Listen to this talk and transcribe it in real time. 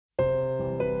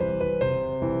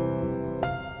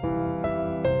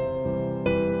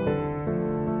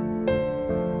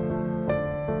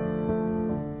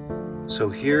So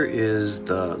here is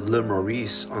the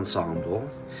Meurice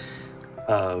ensemble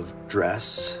of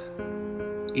dress,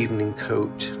 evening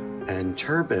coat, and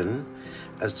turban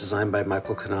as designed by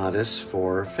Michael Canadas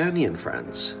for Fanny and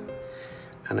Friends.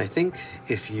 And I think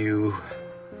if you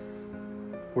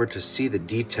were to see the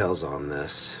details on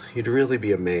this, you'd really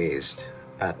be amazed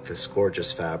at this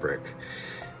gorgeous fabric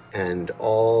and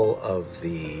all of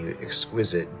the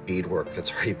exquisite beadwork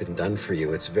that's already been done for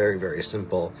you. It's very, very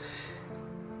simple.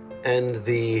 And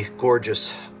the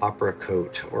gorgeous opera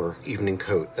coat or evening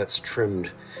coat that's trimmed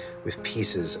with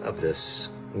pieces of this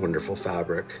wonderful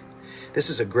fabric. This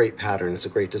is a great pattern. It's a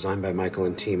great design by Michael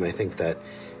and team. I think that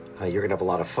you're gonna have a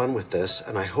lot of fun with this,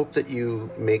 and I hope that you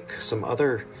make some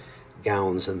other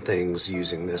gowns and things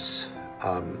using this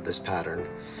this pattern.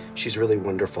 She's really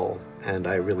wonderful, and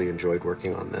I really enjoyed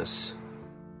working on this.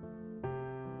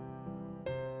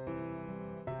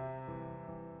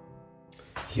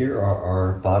 Here are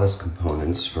our bodice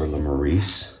components for Le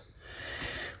Meurice.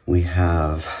 We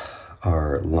have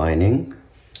our lining,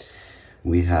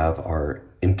 we have our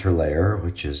interlayer,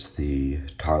 which is the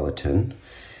tarlatan,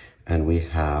 and we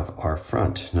have our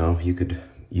front. Now, you could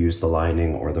use the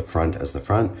lining or the front as the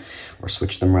front, or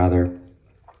switch them rather.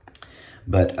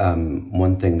 But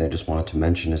one thing that I just wanted to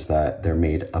mention is that they're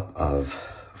made up of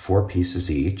 4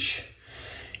 pieces each.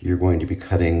 You're going to be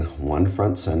cutting 1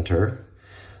 front center,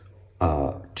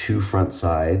 2 front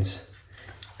sides,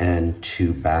 and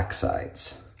 2 back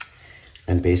sides.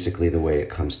 And basically the way it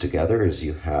comes together is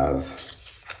you have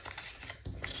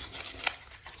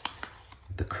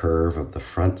the curve of the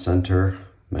front center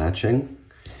matching,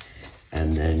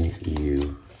 and then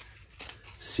you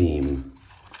seam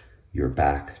your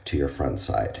back to your front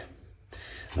side.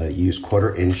 Use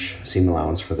 1/4 inch seam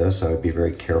allowance for this. I would be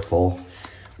very careful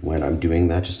when I'm doing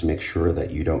that, just to make sure that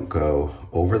you don't go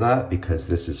over that, because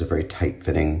this is a very tight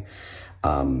fitting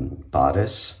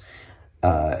bodice.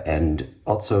 And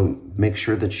also make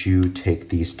sure that you take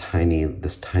this tiny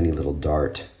little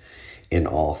dart in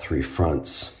all 3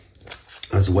 fronts,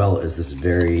 as well as this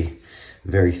very,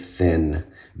 very thin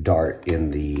dart in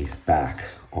the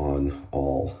back on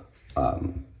all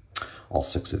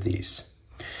 6 of these.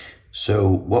 So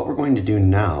what we're going to do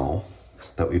now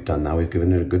that we've done that, we've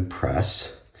given it a good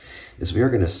press, is we are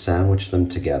going to sandwich them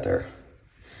together.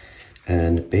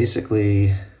 And basically,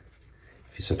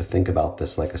 if you sort of think about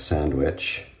this like a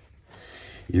sandwich,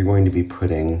 you're going to be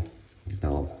putting,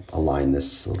 I'll align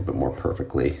this a little bit more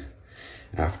perfectly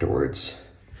afterwards.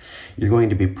 You're going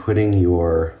to be putting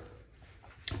your,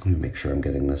 let me make sure I'm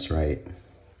getting this right.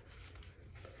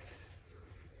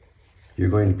 You're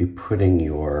going to be putting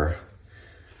your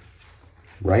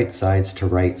right sides to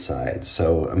right sides.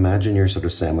 So imagine you're sort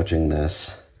of sandwiching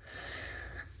this.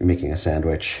 You're making a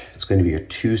sandwich. It's going to be your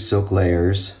 2 silk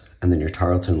layers and then your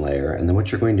tarlatan layer. And then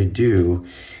what you're going to do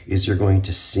is you're going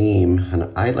to seam, and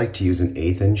I like to use an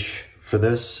 1/8 inch for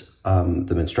this.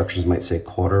 The instructions might say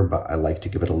 1/4, but I like to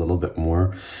give it a little bit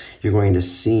more. You're going to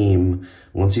seam,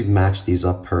 once you've matched these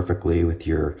up perfectly with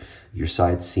your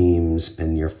side seams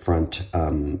and your front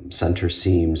center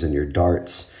seams and your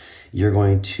darts, you're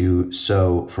going to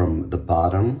sew from the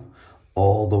bottom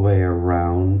all the way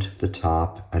around the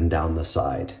top and down the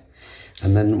side.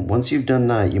 And then once you've done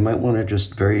that, you might want to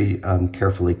just very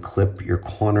carefully clip your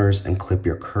corners and clip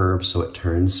your curves so it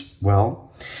turns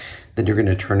well. Then you're going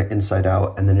to turn it inside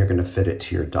out, and then you're going to fit it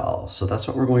to your doll. So that's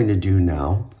what we're going to do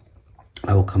now.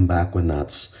 I will come back when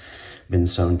that's been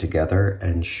sewn together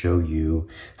and show you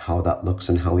how that looks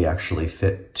and how we actually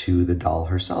fit to the doll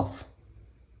herself.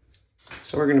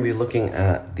 So we're going to be looking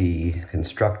at the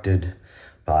constructed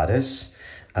bodice.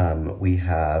 We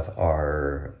have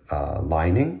our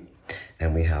lining,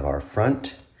 and we have our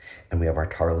front, and we have our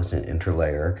tarlatan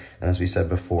interlayer. And as we said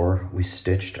before, we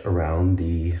stitched around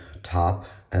the top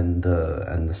and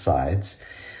the sides.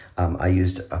 I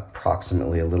used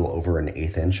approximately a little over an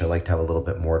 1/8 inch. I like to have a little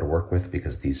bit more to work with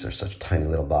because these are such tiny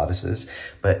little bodices.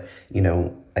 But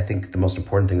I think the most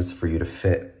important thing is for you to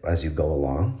fit as you go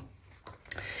along.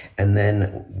 And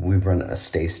then we've run a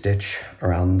stay stitch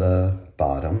around the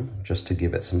bottom just to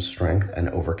give it some strength and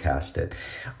overcast it.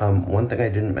 One thing I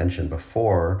didn't mention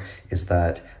before is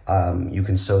that you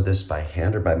can sew this by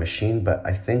hand or by machine, but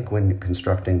I think when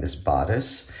constructing this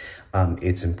bodice,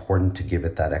 it's important to give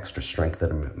it that extra strength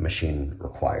that a machine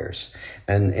requires.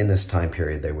 And in this time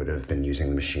period, they would have been using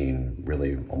the machine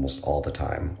really almost all the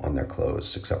time on their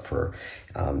clothes, except for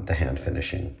the hand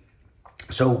finishing.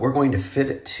 So we're going to fit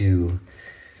it to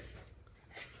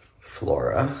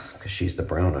Flora, because she's the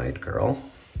brown-eyed girl.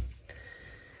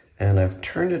 And I've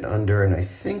turned it under, and I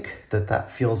think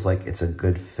that feels like it's a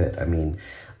good fit. I mean,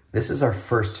 this is our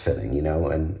first fitting, you know,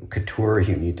 and couture,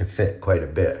 you need to fit quite a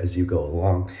bit as you go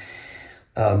along.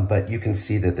 But you can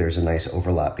see that there's a nice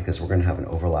overlap because we're going to have an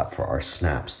overlap for our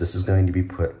snaps. This is going to be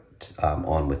put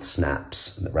on with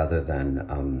snaps rather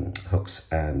than hooks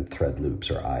and thread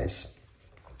loops or eyes.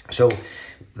 So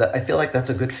I feel like that's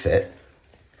a good fit.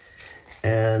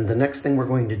 And the next thing we're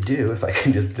going to do, if I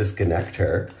can just disconnect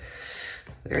her,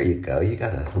 there you go. You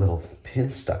got a little pin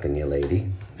stuck in you,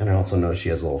 lady. And I also know she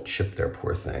has a little chip there,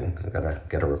 poor thing. I gotta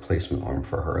get a replacement arm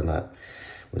for her, and that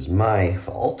was my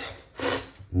fault,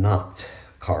 not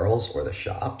Carl's or the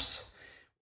shop's.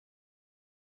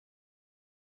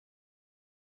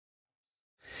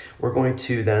 We're going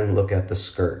to then look at the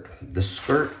skirt. The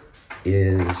skirt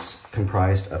is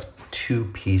comprised of two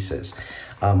pieces.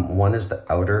 One is the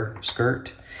outer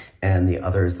skirt and the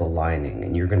other is the lining.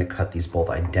 And you're going to cut these both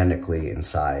identically in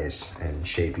size and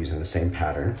shape using the same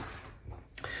pattern.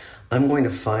 I'm going to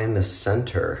find the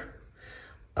center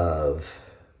of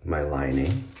my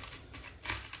lining.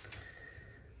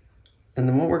 And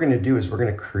then what we're going to do is we're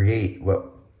going to create what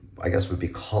I guess would be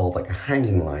called like a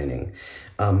hanging lining.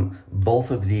 Both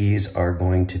of these are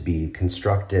going to be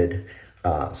constructed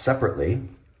separately,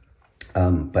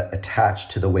 but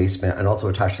attached to the waistband, and also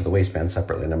attached to the waistband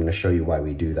separately. And I'm going to show you why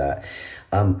we do that.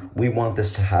 We want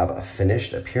this to have a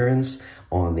finished appearance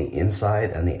on the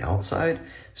inside and the outside.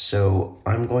 So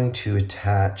I'm going to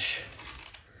attach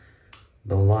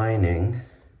the lining,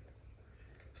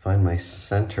 find my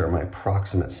center, my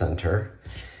approximate center.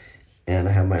 And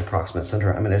I have my approximate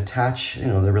center. I'm going to attach, you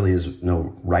know, there really is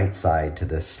no right side to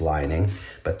this lining,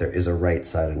 but there is a right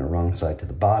side and a wrong side to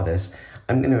the bodice.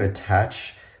 I'm going to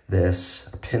attach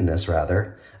this, pin this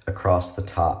rather, across the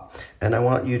top. And I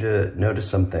want you to notice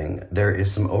something. There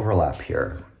is some overlap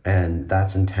here, and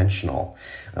that's intentional.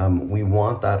 We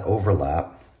want that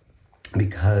overlap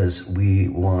because we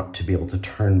want to be able to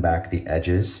turn back the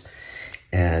edges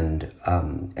and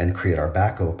create our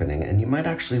back opening. And you might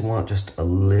actually want just a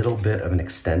little bit of an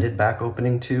extended back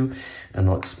opening too, and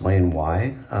I'll explain why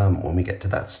when we get to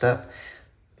that step.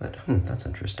 But that's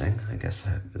interesting. I guess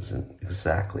that isn't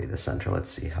exactly the center. Let's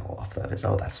see how off that is.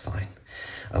 Oh, that's fine.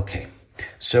 Okay,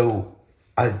 so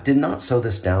I did not sew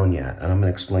this down yet, and I'm going to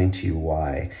explain to you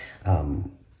why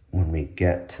when we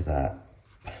get to that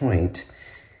point.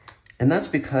 And that's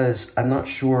because I'm not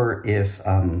sure if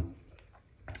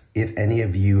any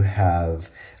of you have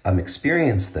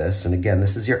experienced this. And again,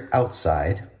 this is your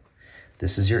outside,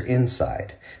 this is your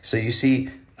inside. So you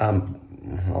see,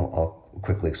 I'll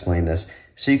quickly explain this.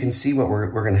 So you can see what we're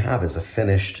going to have is a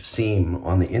finished seam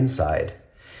on the inside,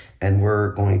 and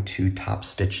we're going to top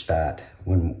stitch that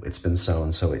when it's been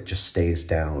sewn so it just stays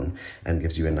down and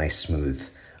gives you a nice smooth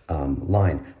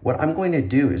line. What I'm going to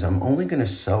do is I'm only going to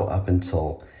sew up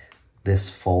until this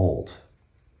fold.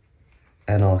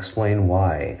 And I'll explain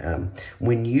why.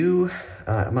 When you,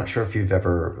 I'm not sure if you've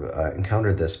ever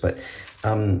encountered this, but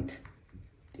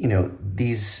you know,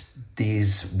 these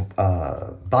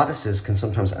bodices can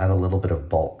sometimes add a little bit of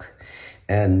bulk.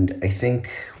 And I think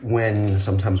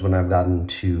sometimes when I've gotten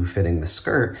to fitting the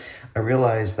skirt, I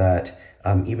realize that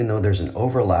even though there's an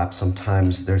overlap,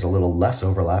 sometimes there's a little less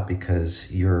overlap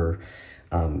because you've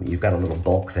got a little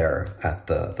bulk there at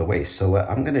the waist. So what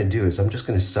I'm gonna do is I'm just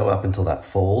gonna sew up until that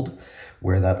fold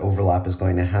where that overlap is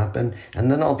going to happen, and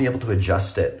then I'll be able to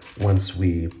adjust it once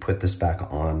we put this back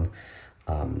on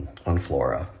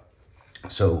Flora.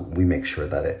 So we make sure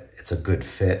that it's a good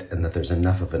fit and that there's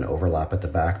enough of an overlap at the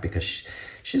back, because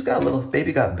she's got a little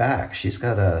baby got back. She's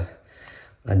got a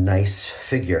nice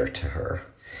figure to her.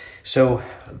 So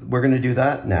we're going to do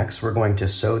that next. We're going to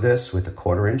sew this with a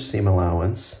 1/4 inch seam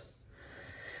allowance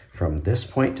from this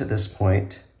point to this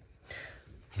point.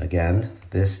 Again,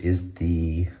 this is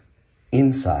the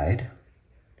inside,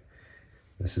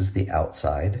 this is the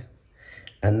outside,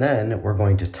 and then we're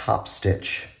going to top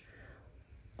stitch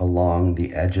along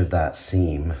the edge of that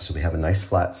seam. So we have a nice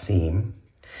flat seam,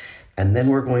 and then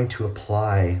we're going to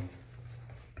apply,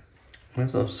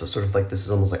 sort of like, this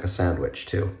is almost like a sandwich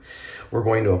too. We're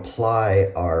going to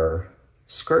apply our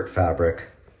skirt fabric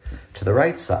to the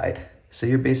right side. So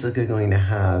you're basically going to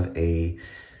have an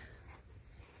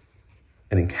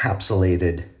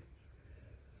encapsulated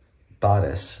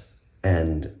bodice,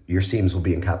 and your seams will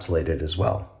be encapsulated as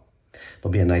well.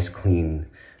 It'll be a nice clean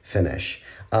finish.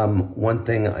 One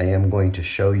thing I am going to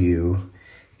show you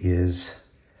is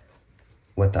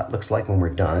what that looks like when we're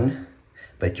done,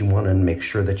 but you want to make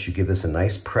sure that you give this a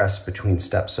nice press between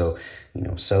steps. So, you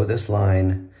know, sew this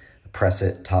line, press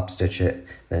it, top stitch it,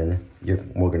 then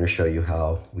we're going to show you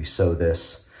how we sew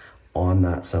this on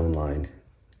that sewn line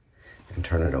and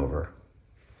turn it over.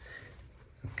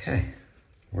 Okay.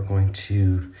 we're going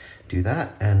to do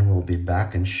that and we'll be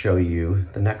back and show you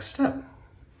the next step.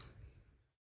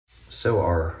 So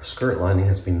our skirt lining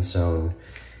has been sewn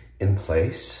in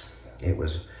place. It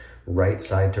was right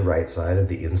side to right side of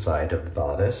the inside of the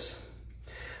bodice.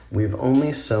 We've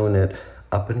only sewn it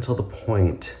up until the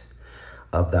point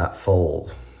of that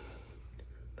fold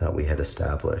that we had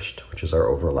established, which is our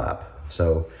overlap.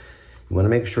 So you want to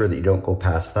make sure that you don't go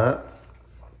past that.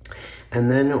 And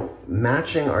then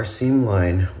matching our seam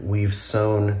line, we've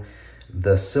sewn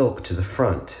the silk to the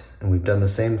front, and we've done the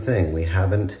same thing. We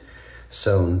haven't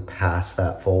sewn past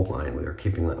that fold line. We are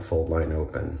keeping that fold line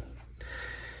open.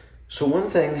 So one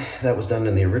thing that was done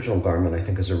in the original garment, I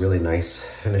think is a really nice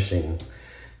finishing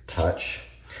touch,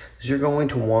 is you're going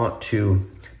to want to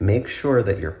make sure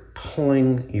that you're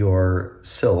pulling your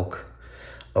silk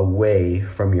away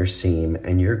from your seam,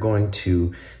 and you're going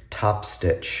to top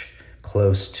stitch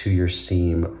close to your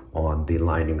seam on the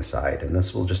lining side, and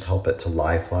this will just help it to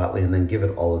lie flatly and then give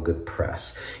it all a good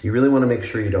press. You really want to make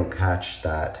sure you don't catch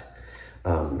that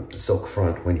silk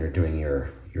front when you're doing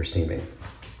your seaming.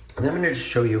 And then I'm going to just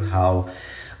show you how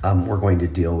we're going to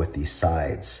deal with these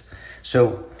sides.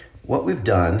 So what we've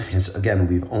done is, again,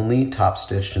 we've only top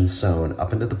stitched and sewn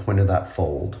up into the point of that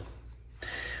fold.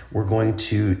 We're going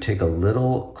to take a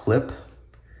little clip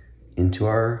into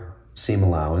our seam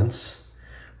allowance.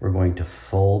 We're going to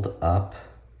fold up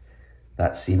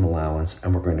that seam allowance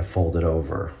and we're going to fold it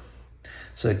over.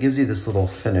 So it gives you this little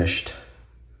finished,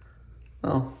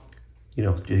 well, you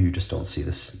know, you just don't see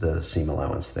this, the seam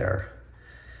allowance there.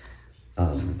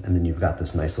 And then you've got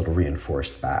this nice little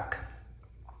reinforced back.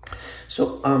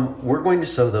 So we're going to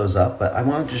sew those up, but I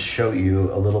want to just show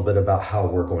you a little bit about how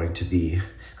we're going to be,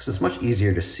 because it's much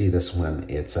easier to see this when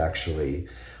it's actually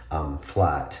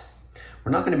flat.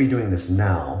 We're not going to be doing this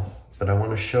now, but I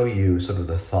want to show you sort of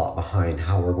the thought behind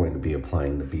how we're going to be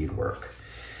applying the beadwork.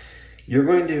 You're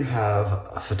going to have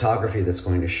a photography that's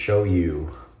going to show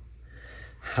you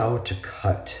how to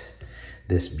cut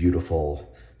this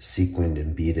beautiful sequined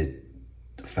and beaded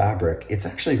fabric. It's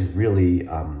actually really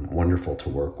wonderful to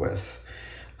work with.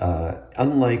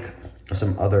 Unlike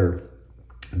some other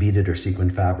beaded or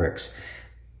sequined fabrics,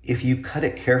 if you cut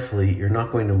it carefully, you're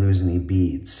not going to lose any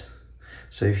beads.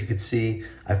 So if you could see,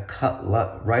 I've cut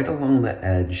right along the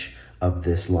edge of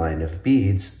this line of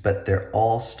beads, but they're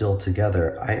all still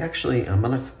together. I'm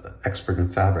not an expert in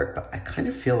fabric, but I kind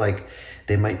of feel like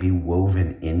they might be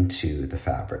woven into the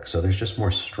fabric. So there's just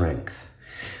more strength.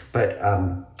 But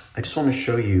I just want to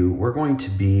show you, we're going to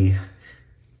be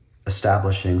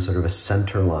establishing sort of a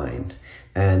center line.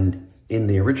 And in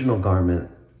the original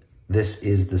garment, this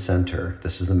is the center.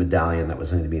 This is the medallion that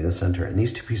was going to be the center. And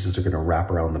these two pieces are going to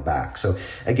wrap around the back. So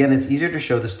again, it's easier to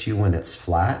show this to you when it's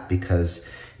flat, because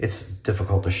it's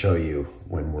difficult to show you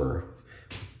when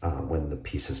when the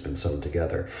piece has been sewn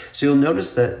together. So you'll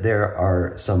notice that there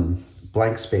are some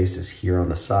blank spaces here on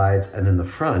the sides, and in the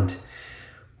front,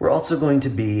 we're also going to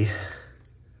be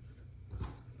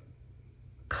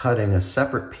cutting a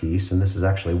separate piece, and this is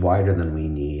actually wider than we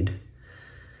need,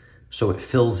 so it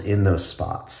fills in those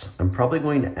spots. I'm probably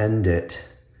going to end it,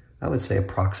 I would say,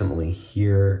 approximately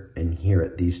here and here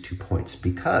at these 2 points,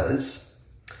 because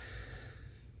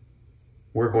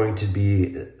we're going to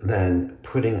be then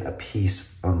putting a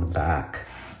piece on the back.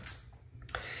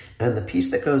 And the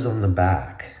piece that goes on the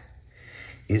back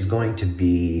is going to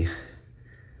be,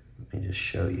 let me just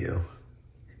show you,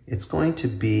 it's going to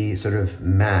be sort of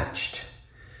matched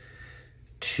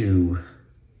to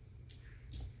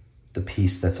the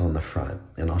piece that's on the front,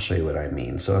 and I'll show you what I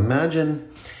mean. So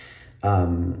imagine,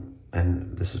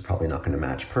 and this is probably not going to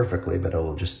match perfectly, but it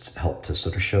will just help to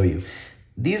sort of show you.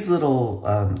 These little,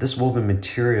 this woven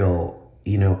material,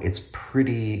 you know, it's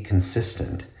pretty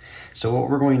consistent. So what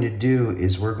we're going to do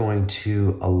is we're going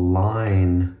to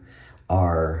align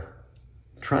our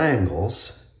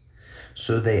triangles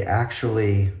so they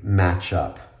actually match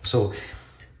up. So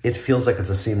it feels like it's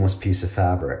a seamless piece of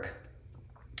fabric.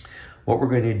 What we're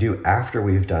going to do after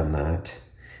we've done that,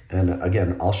 and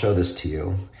again, I'll show this to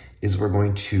you, is we're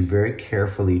going to very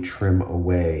carefully trim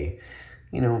away,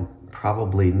 you know,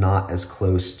 probably not as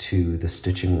close to the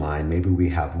stitching line. Maybe we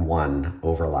have one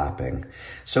overlapping.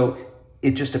 So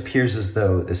it just appears as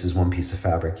though this is one piece of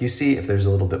fabric. You see, if there's a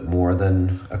little bit more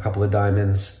than a couple of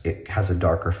diamonds, it has a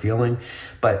darker feeling,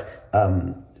 but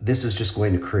this is just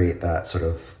going to create that sort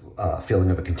of feeling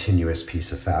of a continuous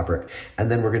piece of fabric. And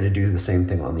then we're going to do the same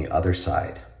thing on the other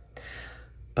side.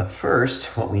 But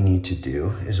first, what we need to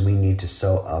do is we need to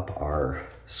sew up our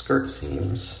skirt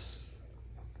seams.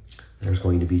 There's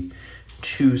going to be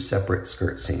 2 separate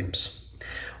skirt seams.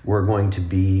 We're going to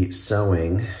be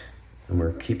sewing, and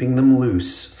we're keeping them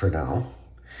loose for now.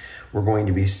 we're going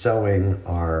to be sewing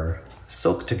our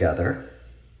silk together,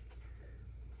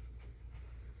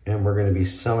 and we're going to be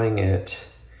sewing it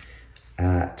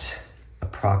at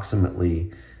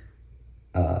approximately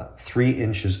 3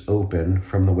 inches open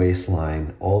from the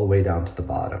waistline all the way down to the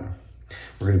bottom.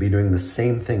 We're going to be doing the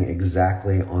same thing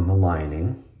exactly on the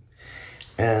lining.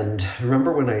 And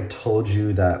remember when I told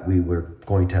you that we were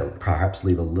going to perhaps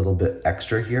leave a little bit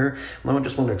extra here? Well, I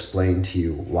just want to explain to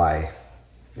you why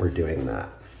we're doing that.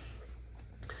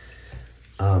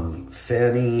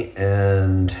 Fanny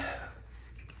and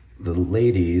the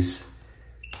ladies,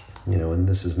 you know, and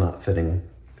this is not fitting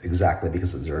exactly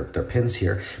because there are pins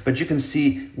here, but you can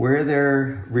see where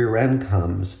their rear end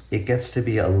comes, it gets to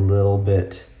be a little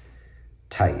bit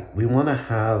tight. We don't want to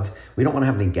have any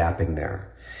gapping there.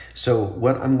 So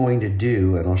what I'm going to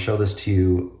do, and I'll show this to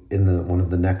you in one of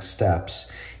the next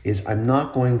steps, is I'm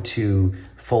not going to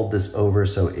fold this over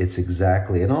so it's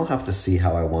exactly, and I'll have to see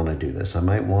how I want to do this. I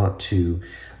might want to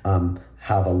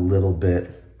have a little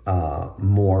bit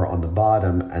more on the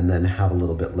bottom and then have a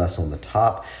little bit less on the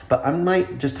top, but I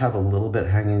might just have a little bit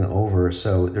hanging over,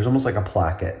 so there's almost like a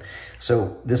placket.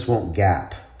 So this won't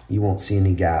gap. You won't see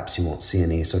any gaps. You won't see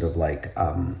any sort of like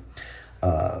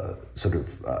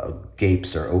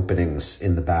gapes or openings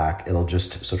in the back. It'll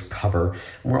just sort of cover.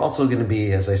 And we're also going to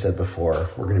be, as I said before,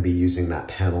 we're going to be using that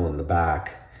panel in the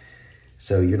back.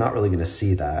 So you're not really going to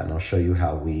see that, and I'll show you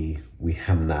how we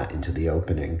hem that into the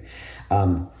opening.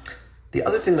 The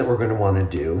other thing that we're going to want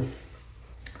to do,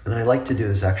 and I like to do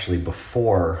this actually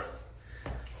before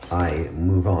I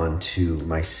move on to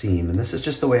my seam, and this is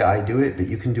just the way I do it, but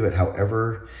you can do it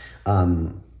however,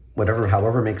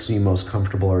 however makes you most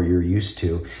comfortable or you're used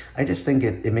to. I just think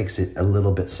it makes it a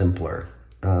little bit simpler.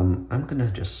 I'm going to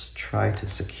just try to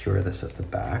secure this at the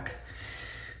back.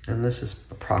 And this is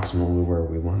approximately where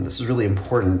we want. This is really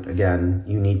important. Again,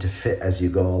 you need to fit as you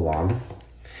go along.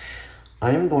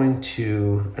 I'm going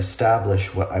to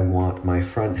establish what I want my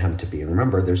front hem to be. And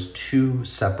remember, there's 2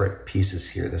 separate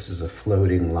pieces here. This is a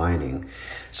floating lining.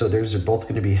 So those are both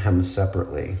going to be hemmed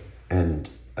separately and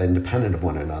independent of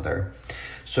one another.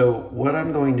 So what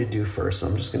I'm going to do first,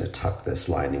 I'm just going to tuck this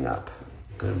lining up.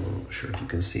 I'm not sure if you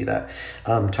can see that.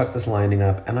 Tuck this lining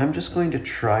up, and I'm just going to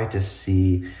try to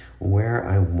see where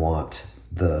I want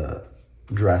the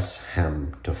dress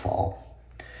hem to fall.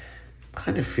 I'm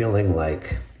kind of feeling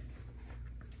like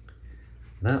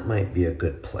that might be a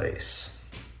good place.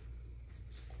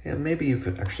 Yeah, maybe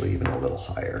actually even a little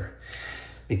higher,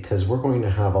 because we're going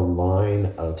to have a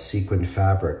line of sequined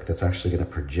fabric that's actually going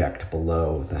to project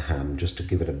below the hem just to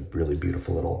give it a really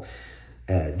beautiful little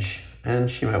edge.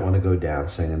 And she might want to go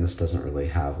dancing, and this doesn't really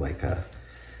have like a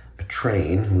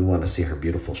train. We want to see her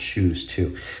beautiful shoes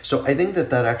too. So I think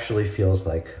that actually feels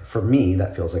like, for me,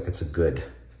 that feels like it's a good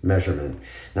measurement.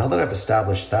 Now that I've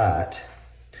established that,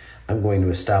 I'm going to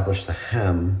establish the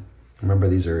hem. Remember,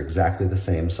 these are exactly the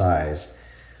same size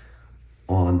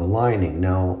on the lining.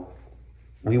 Now,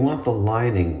 we want the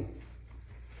lining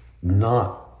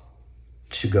not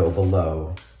to go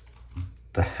below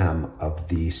the hem of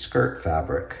the skirt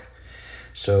fabric.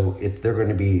 So they're going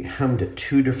to be hemmed at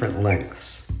 2 different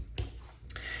lengths.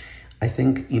 I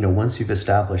think, you know, once you've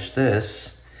established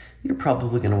this, you're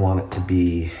probably going to want it to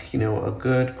be, you know, a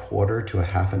good 1/4 to a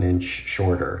 1/2 inch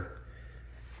shorter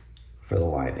for the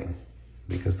lining,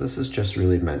 because this is just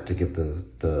really meant to give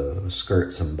the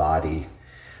skirt some body,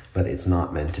 but it's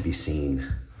not meant to be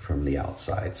seen from the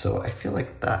outside. So I feel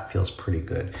like that feels pretty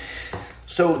good.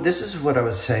 So this is what I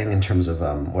was saying in terms of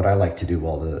what I like to do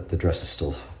while the dress is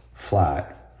still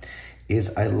flat,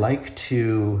 is I like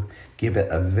to give it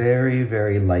a very,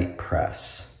 very light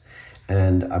press.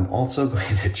 And I'm also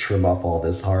going to trim off all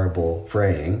this horrible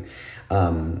fraying,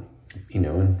 you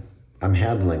know, and I'm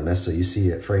handling this so you see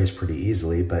it frays pretty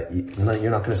easily, but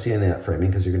you're not going to see any of that framing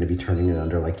because you're going to be turning it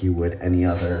under like you would any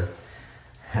other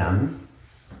hem.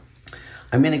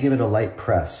 I'm going to give it a light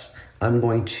press. I'm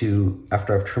going to,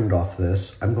 after I've trimmed off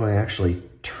this, I'm going to actually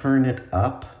turn it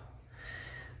up.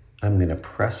 I'm going to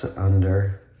press it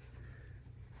under,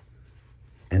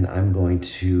 and I'm going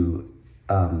to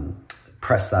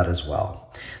press that as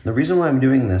well. The reason why I'm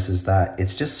doing this is that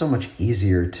it's just so much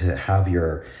easier to have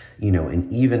your, you know, an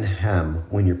even hem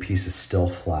when your piece is still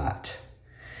flat.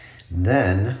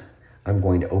 Then I'm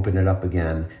going to open it up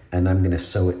again, and I'm going to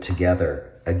sew it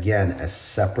together again as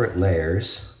separate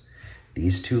layers.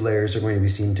 These 2 layers are going to be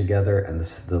seamed together, and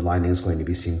the lining is going to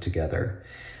be seamed together.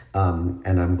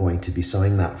 And I'm going to be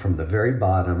sewing that from the very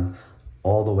bottom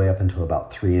all the way up until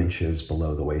about 3 inches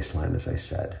below the waistline, as I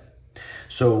said.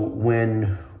 So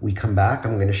when we come back,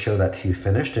 I'm going to show that to you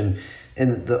finished.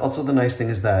 And also the nice thing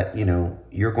is that, you know,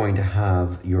 you're going to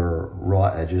have your raw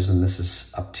edges, and this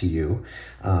is up to you.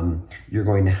 You're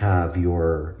going to have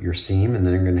your seam, and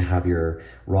then you're going to have your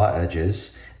raw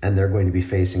edges, and they're going to be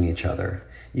facing each other.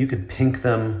 You could pink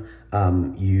them,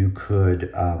 you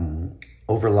could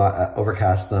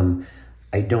overcast them.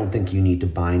 I don't think you need to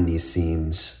bind these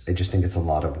seams. I just think it's a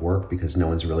lot of work because no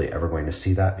one's really ever going to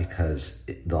see that because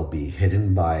they'll be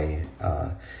hidden by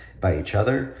each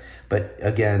other. But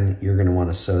again, you're going to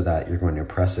want to sew that, you're going to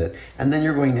press it, and then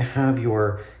you're going to have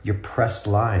your pressed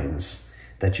lines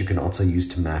that you can also use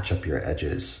to match up your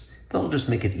edges. That'll just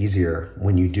make it easier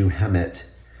when you do hem it,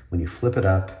 when you flip it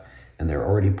up and they're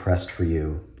already pressed for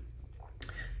you.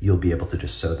 You'll be able to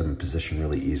just sew them in position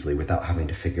really easily without having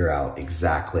to figure out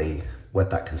exactly what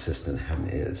that consistent hem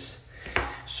is.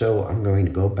 So I'm going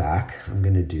to go back, I'm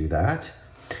going to do that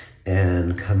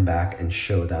and come back and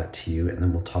show that to you, and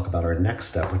then we'll talk about our next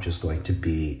step, which is going to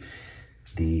be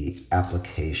the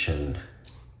application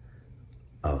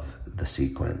of the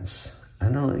sequins. I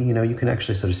know, you know, you can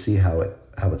actually sort of see how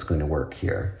it's going to work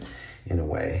here in a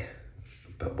way,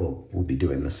 but we'll be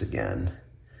doing this again.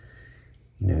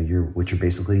 You know, what you're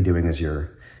basically doing is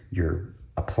you're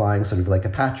applying sort of like a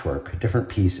patchwork, different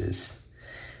pieces.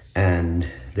 And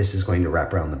this is going to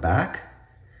wrap around the back.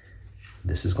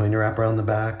 This is going to wrap around the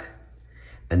back.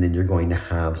 And then you're going to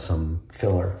have some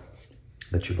filler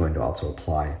that you're going to also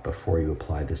apply before you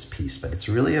apply this piece. But it's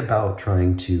really about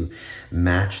trying to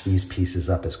match these pieces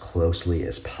up as closely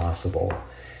as possible,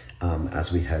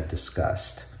 as we had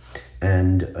discussed.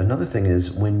 And another thing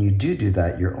is when you do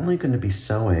that, you're only going to be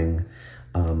sewing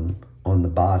on the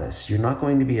bodice. You're not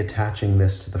going to be attaching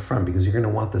this to the front because you're going to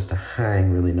want this to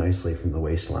hang really nicely from the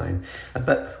waistline.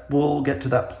 But we'll get to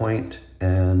that point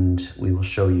and we will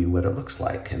show you what it looks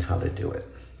like and how to do it.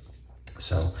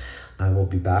 So I will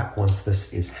be back once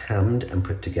this is hemmed and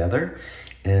put together.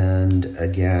 And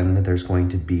again, there's going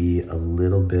to be a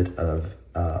little bit of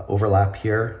overlap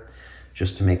here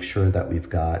just to make sure that we've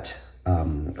got a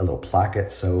little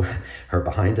placket so her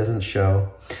behind doesn't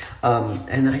show.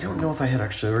 And I don't know if I had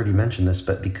actually already mentioned this,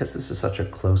 but because this is such a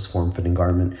close form-fitting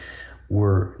garment,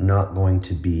 we're not going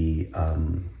to be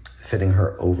fitting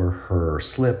her over her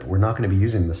slip. We're not going to be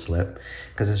using the slip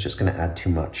because it's just going to add too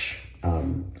much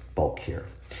bulk here.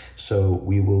 So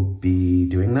we will be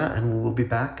doing that and we will be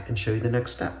back and show you the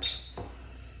next steps.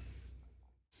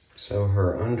 So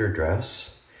her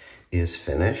underdress is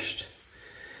finished.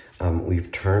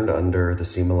 We've turned under the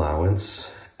seam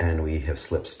allowance and we have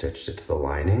slip stitched it to the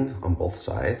lining on both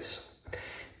sides.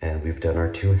 And we've done our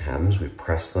 2 hems, we've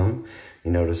pressed them.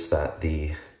 You notice that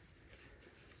the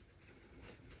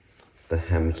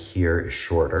hem here is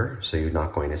shorter, so you're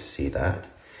not going to see that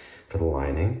for the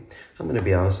lining. I'm gonna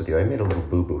be honest with you, I made a little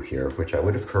boo-boo here, which I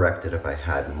would have corrected if I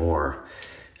had more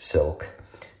silk.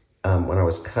 When I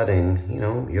was cutting, you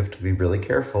know, you have to be really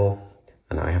careful,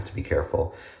 and I have to be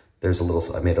careful. I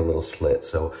made a little slit,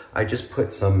 so I just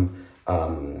put a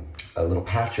little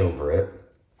patch over it.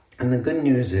 And the good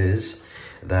news is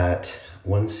that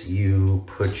once you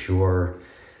put your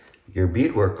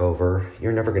beadwork over,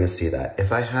 you're never gonna see that.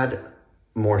 If I had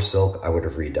more silk, I would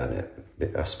have redone it,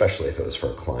 especially if it was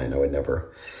for a client. I would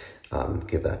never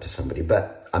give that to somebody,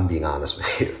 but I'm being honest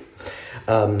with you.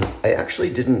 I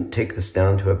actually didn't take this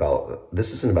down to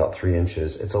this isn't about 3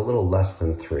 inches. It's a little less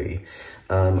than 3.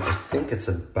 I think it's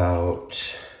about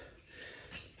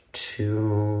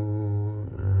 2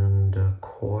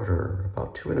 1/4,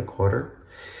 about 2 1/4.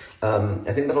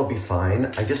 I think that'll be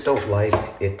fine. I just don't like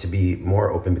it to be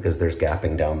more open because there's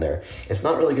gapping down there. It's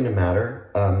not really gonna matter,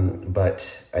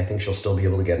 but I think she'll still be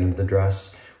able to get into the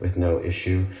dress with no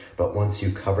issue. But once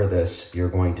you cover this, you're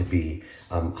going to be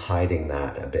hiding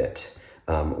that a bit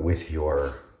with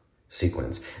your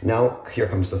sequins. Now, here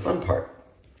comes the fun part.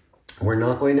 We're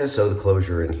not going to sew the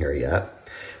closure in here yet.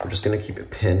 We're just gonna keep it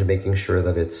pinned, making sure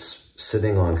that it's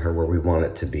sitting on her where we want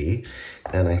it to be.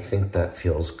 And I think that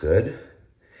feels good.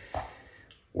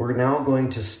 We're now going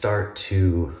to start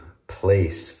to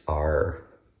place our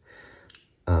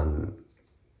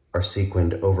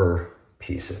sequined over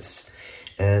pieces.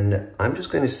 And I'm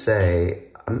just going to say,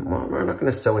 we're not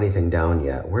going to sew anything down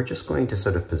yet. We're just going to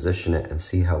sort of position it and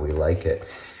see how we like it.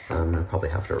 I'll probably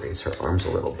have to raise her arms a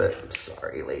little bit. I'm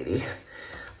sorry, lady.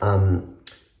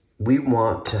 We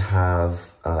want to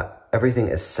have everything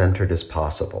as centered as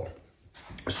possible.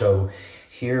 So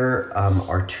here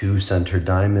are 2 centered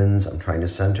diamonds. I'm trying to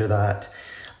center that.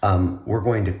 We're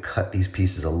going to cut these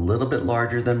pieces a little bit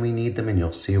larger than we need them, and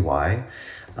you'll see why.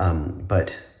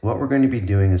 But what we're going to be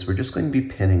doing is we're just going to be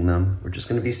pinning them. We're just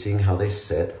going to be seeing how they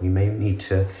sit. We may need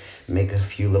to make a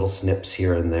few little snips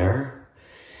here and there.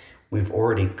 We've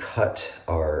already cut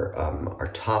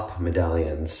our top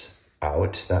medallions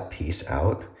out, that piece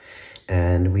out,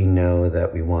 and we know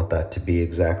that we want that to be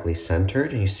exactly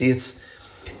centered. And you see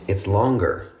it's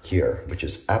longer here, which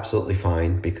is absolutely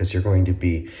fine because you're going to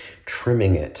be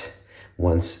trimming it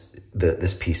once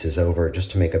this piece is over,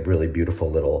 just to make a really beautiful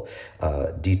little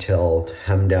detailed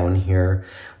hem down here.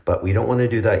 But we don't want to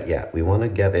do that yet. We want to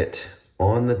get it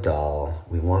on the doll.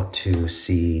 We want to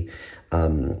see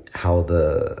how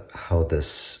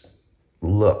this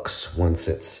looks once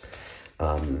it's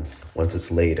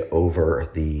laid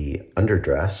over the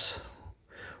underdress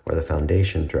or the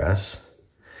foundation dress.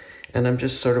 And I'm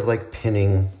just sort of like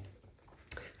pinning.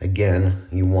 Again,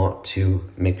 you want to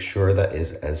make sure that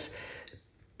is as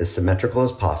symmetrical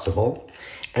as possible.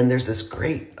 And there's this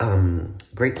great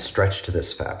stretch to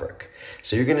this fabric.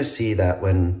 So you're gonna see that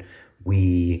when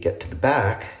we get to the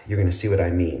back, you're gonna see what I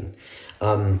mean.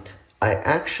 I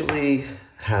actually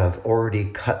have already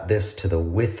cut this to the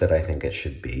width that I think it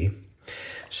should be.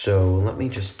 So let me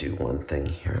just do one thing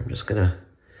here. I'm just gonna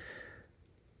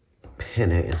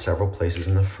pin it in several places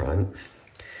in the front.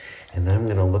 And then I'm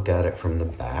gonna look at it from the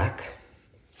back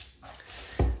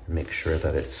and make sure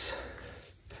that it's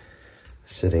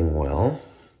sitting well.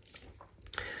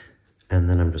 And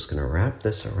then I'm just gonna wrap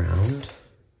this around,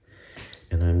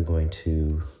 and I'm going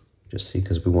to just see,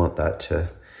 because we want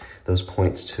those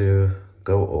points to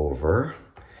go over.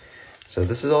 So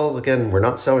this is all, again, we're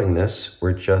not sewing this,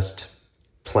 we're just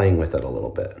playing with it a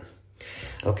little bit.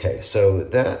 Okay, so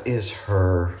that is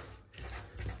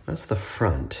that's the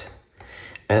front.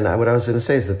 And what I was gonna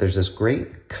say is that there's this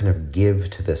great kind of give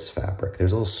to this fabric.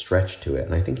 There's a little stretch to it.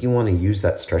 And I think you wanna use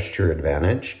that stretch to your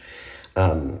advantage.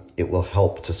 It will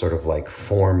help to sort of like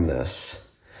form this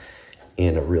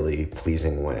in a really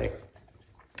pleasing way.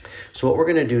 So what we're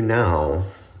gonna do now,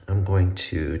 I'm going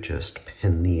to just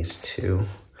pin these two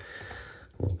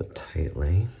a little bit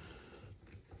tightly.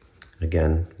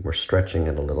 Again, we're stretching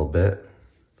it a little bit,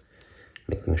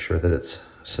 making sure that it's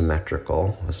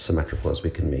symmetrical as we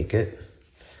can make it.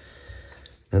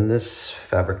 And this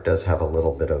fabric does have a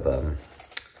little bit of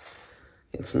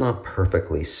it's not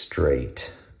perfectly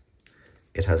straight.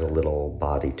 It has a little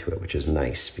body to it, which is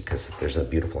nice because there's a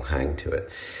beautiful hang to it.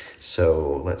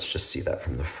 So let's just see that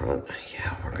from the front.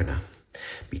 Yeah, we're gonna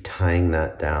be tying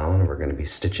that down. We're gonna be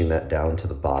stitching that down to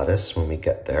the bodice when we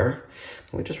get there.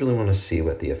 We just really wanna see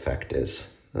what the effect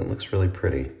is. It looks really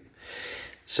pretty.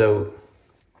 So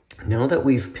now that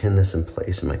we've pinned this in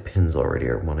place, and my pins already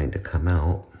are wanting to come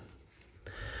out,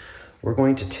 we're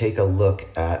going to take a look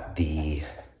at the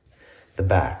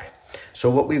back.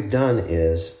 So what we've done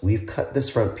is we've cut this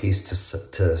front piece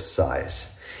to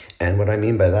size. And what I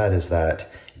mean by that is that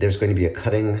there's going to be a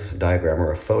cutting diagram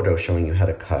or a photo showing you how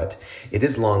to cut. It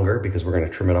is longer because we're going to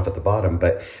trim it off at the bottom,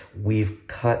 but we've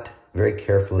cut very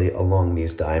carefully along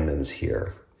these diamonds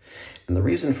here. And the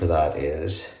reason for that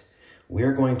is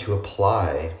we're going to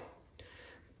apply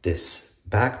this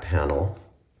back panel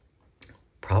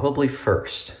probably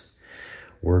first.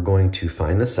 We're going to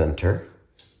find the center.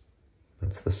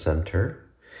 That's the center.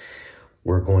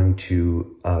 We're going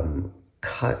to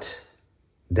cut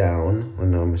down,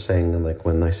 when I'm saying, like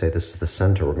when I say this is the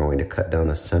center, we're going to cut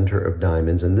down a center of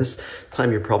diamonds. And this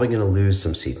time you're probably gonna lose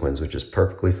some sequins, which is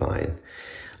perfectly fine.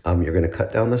 You're gonna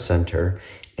cut down the center,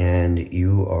 and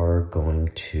you are going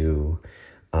to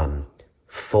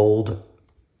fold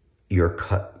your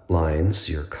cut lines,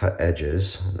 your cut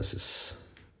edges. This is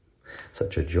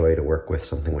such a joy to work with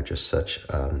something which is such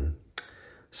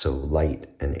so light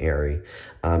and airy.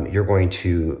 You're going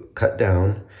to cut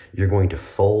down, you're going to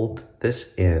fold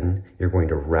this in, you're going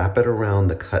to wrap it around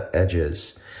the cut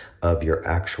edges of your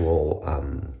actual,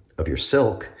 of your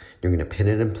silk, you're gonna pin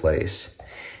it in place,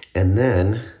 and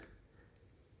then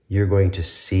you're going to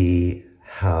see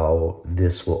how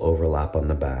this will overlap on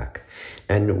the back.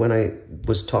 And when I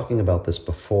was talking about this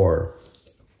before,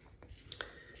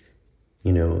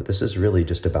 you know, this is really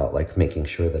just about like making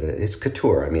sure that it's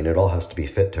couture. I mean, it all has to be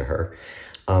fit to her.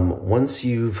 Once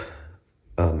you've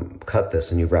cut this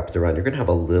and you've wrapped it around, you're gonna have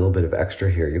a little bit of extra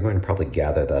here. You're going to probably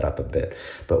gather that up a bit,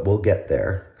 but we'll get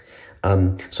there.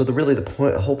 So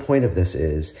the whole point of this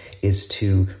is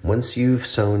to, once you've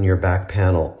sewn your back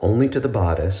panel only to the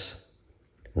bodice,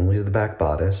 only to the back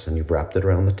bodice, and you've wrapped it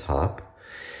around the top,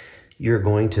 you're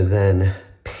going to then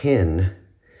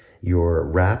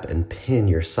wrap and pin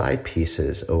your side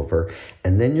pieces over,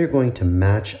 and then you're going to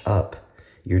match up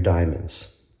your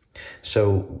diamonds.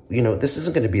 So, you know, this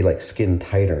isn't going to be like skin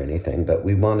tight or anything, but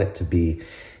we want it to be,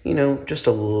 you know, just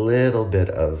a little bit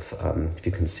of, if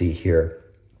you can see here,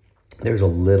 there's a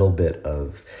little bit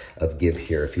of give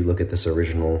here. If you look at this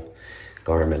original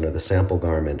garment or the sample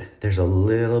garment, there's a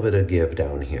little bit of give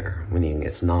down here, meaning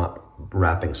it's not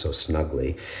wrapping so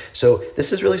snugly. So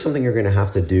this is really something you're going to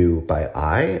have to do by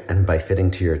eye and by fitting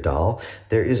to your doll.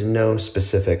 There is no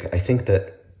specific, I think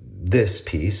that this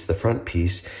piece, the front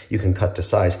piece, you can cut to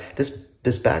size.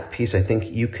 This back piece, I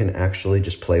think you can actually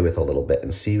just play with a little bit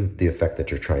and see the effect that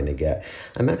you're trying to get.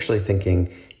 I'm actually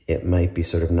thinking it might be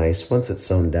sort of nice once it's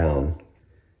sewn down,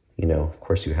 you know, of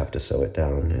course you have to sew it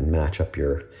down and match up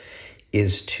your,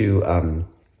 is to,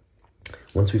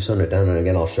 once we've sewn it down, and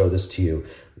again, I'll show this to you,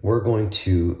 we're going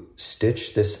to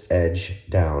stitch this edge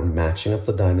down, matching up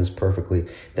the diamonds perfectly.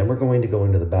 Then we're going to go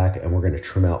into the back and we're going to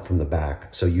trim out from the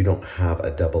back so you don't have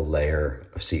a double layer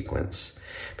of sequins,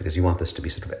 because you want this to be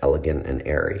sort of elegant and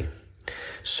airy.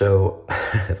 So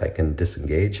if I can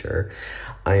disengage her,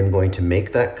 I am going to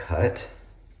make that cut.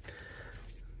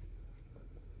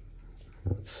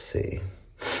 Let's see.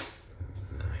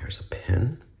 Here's a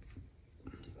pin.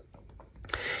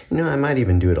 You know, I might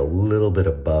even do it a little bit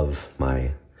above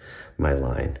my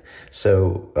line.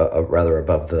 So rather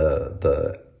above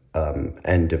the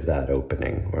end of that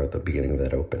opening, or the beginning of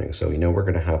that opening. So, you know, we're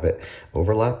going to have it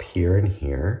overlap here and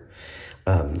here.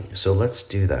 So let's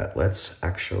do that. Let's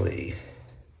actually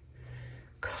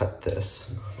cut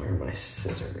this. Where are my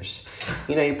scissors?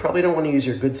 You know, you probably don't want to use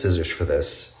your good scissors for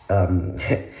this,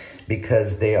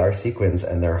 because they are sequins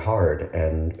and they're hard,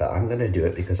 but I'm going to do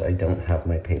it because I don't have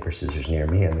my paper scissors near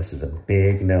me, and this is a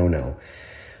big no-no,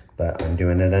 but I'm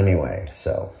doing it anyway.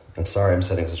 So I'm sorry I'm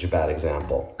setting such a bad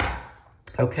example.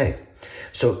 Okay,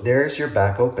 so there's your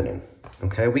back opening.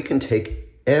 Okay, we can take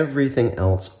everything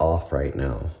else off right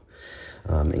now,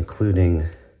 including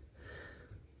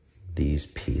these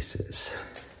pieces.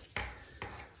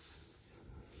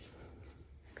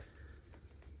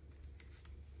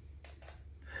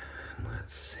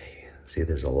 Let's see,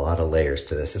 there's a lot of layers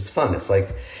to this. It's fun. It's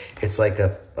like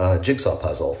a jigsaw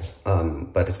puzzle,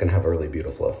 but it's gonna have a really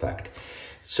beautiful effect.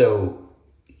 So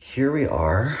here we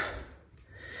are.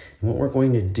 And what we're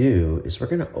going to do is we're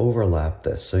gonna overlap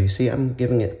this. So you see, I'm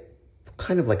giving it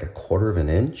kind of like a 1/4 of an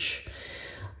inch.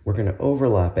 We're gonna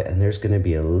overlap it, and there's gonna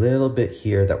be a little bit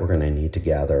here that we're gonna need to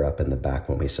gather up in the back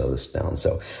when we sew this down.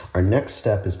 So our next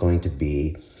step is going to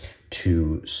be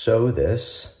to sew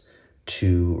this,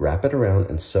 to wrap it around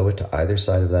and sew it to either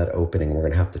side of that opening. We're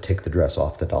gonna have to take the dress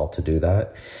off the doll to do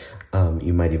that.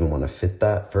 You might even wanna fit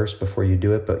that first before you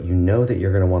do it, but you know that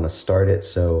you're gonna wanna start it.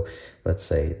 So let's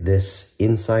say this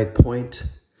inside point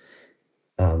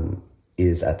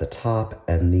is at the top,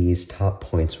 and these top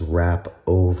points wrap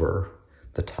over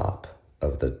the top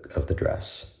of the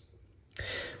dress.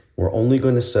 We're only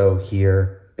going to sew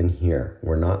here and here.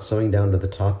 We're not sewing down to the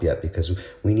top yet because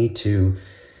we need to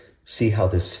see how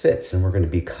this fits, and we're going to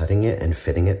be cutting it and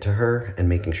fitting it to her and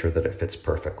making sure that it fits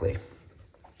perfectly.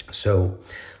 So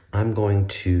I'm going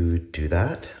to do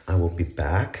that. I will be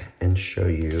back and show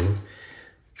you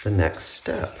the next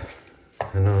step.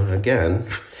 And again,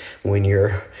 when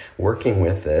you're working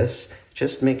with this,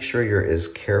 just make sure you're as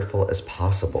careful as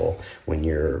possible when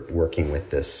you're working with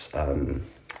this,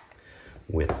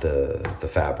 with the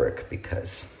fabric,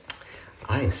 because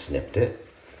I snipped it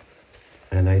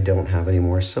and I don't have any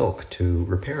more silk to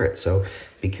repair it. So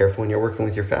be careful when you're working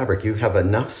with your fabric. You have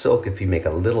enough silk if you make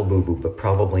a little boo-boo, but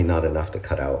probably not enough to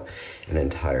cut out an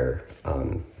entire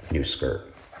new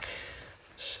skirt.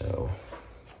 So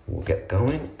we'll get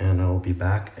going, and I'll be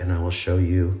back and I will show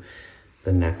you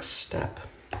the next step.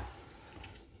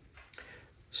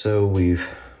 So we've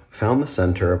found the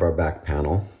center of our back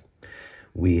panel.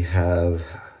 We have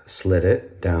slid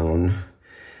it down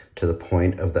to the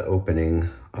point of the opening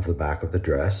of the back of the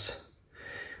dress.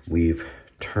 We've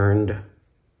turned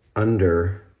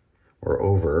under or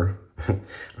over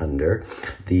under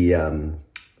the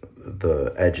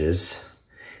edges.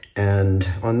 And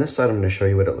on this side, I'm going to show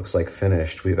you what it looks like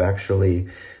finished. We've actually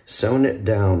sewn it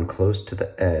down close to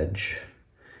the edge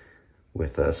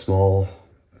with a small,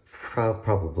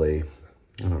 probably,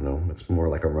 I don't know, it's more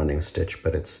like a running stitch,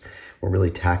 but we're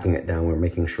really tacking it down. We're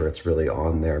making sure it's really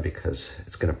on there because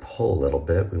it's going to pull a little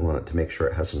bit. We want it to make sure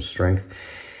it has some strength.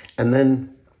 And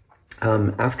then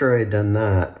after I had done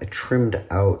that, I trimmed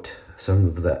out some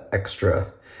of the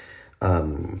extra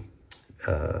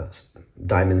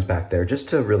diamonds back there just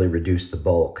to really reduce the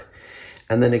bulk.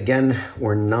 And then again,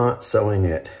 we're not sewing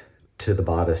it to the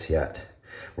bodice yet.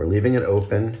 We're leaving it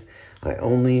open. I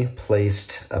only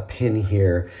placed a pin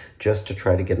here just to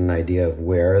try to get an idea of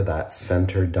where that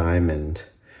center diamond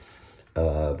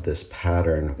of this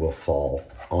pattern will fall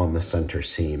on the center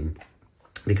seam.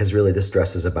 because really this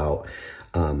dress is about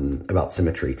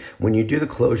symmetry. When you do the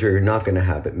closure, you're not going to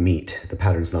have it meet. The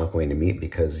pattern's not going to meet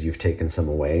because you've taken some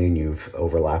away and you've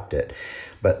overlapped it.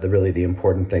 But really the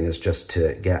important thing is just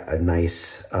to get a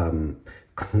nice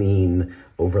clean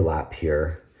overlap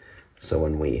here. So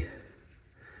when we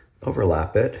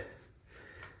overlap it,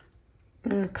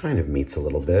 it kind of meets a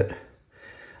little bit.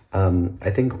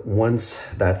 I think once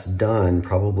that's done,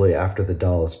 probably after the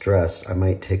doll is dressed, I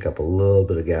might take up a little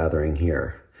bit of gathering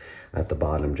here at the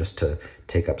bottom just to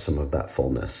take up some of that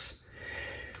fullness.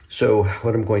 So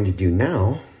what I'm going to do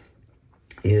now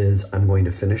is I'm going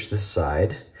to finish this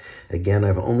side. Again,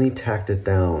 I've only tacked it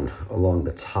down along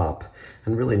the top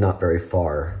and really not very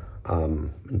far.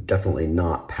 Definitely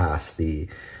not past the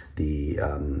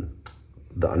underarm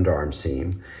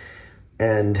seam.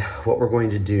 And what we're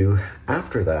going to do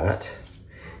after that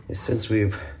is, since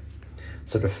we've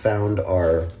sort of found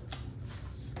our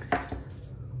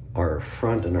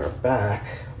front and our back,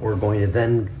 we're going to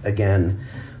then again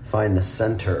find the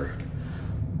center.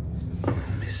 Let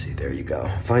me see, there you go.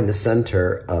 Find the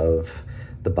center of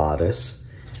the bodice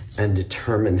and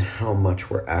determine how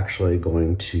much we're actually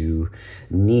going to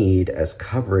need as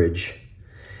coverage.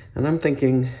 And I'm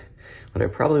thinking what I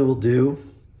probably will do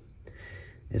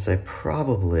is I think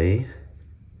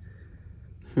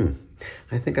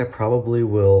I probably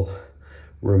will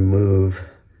remove,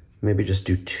 maybe just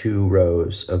do 2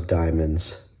 rows of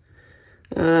diamonds.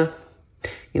 You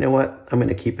know what? I'm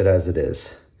gonna keep it as it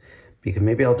is, because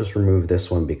maybe I'll just remove this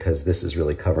one because this is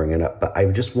really covering it up, but I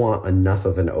just want enough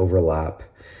of an overlap.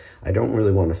 I don't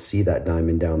really want to see that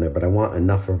diamond down there, but I want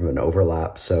enough of an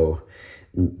overlap so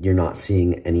you're not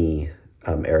seeing any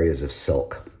areas of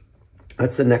silk.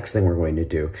 That's the next thing we're going to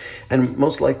do. And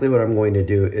most likely what I'm going to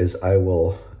do is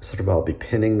I'll be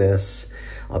pinning this,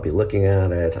 I'll be looking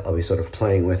at it, I'll be sort of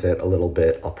playing with it a little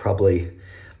bit. I'll probably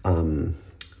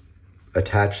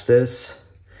attach this.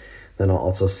 Then I'll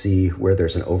also see where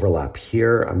there's an overlap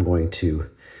here. I'm going to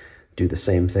do the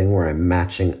same thing where I'm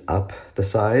matching up the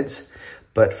sides.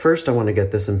 But first I want to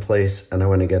get this in place, and I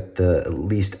want to at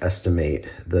least estimate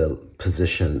the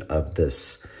position of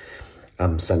this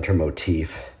center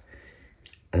motif,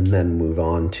 and then move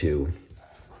on to,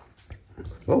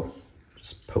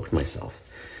 just poked myself.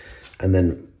 And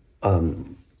then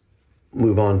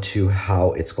move on to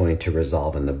how it's going to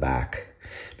resolve in the back,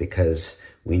 because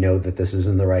we know that this is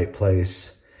in the right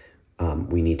place.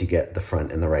 We need to get the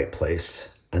front in the right place,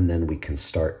 and then we can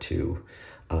start to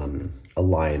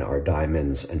align our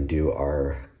diamonds and do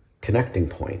our connecting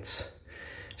points.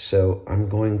 So I'm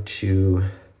going to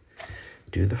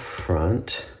do the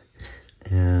front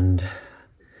and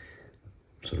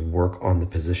sort of work on the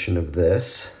position of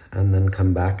this, and then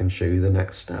come back and show you the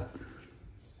next step.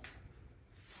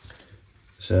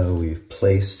 So we've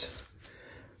placed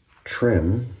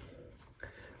trim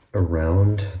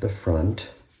around the front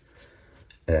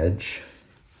edge,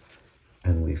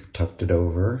 and we've tucked it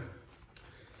over.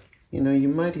 You know, you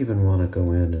might even want to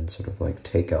go in and sort of like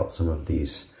take out some of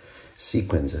these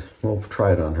sequins. We'll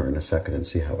try it on her in a second and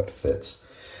see how it fits.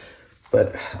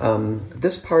 But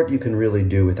this part you can really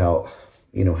do without,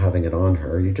 having it on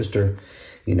her. You just are,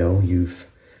 you've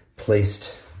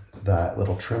placed that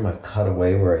little trim I've cut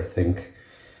away where I think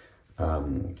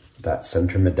that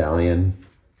center medallion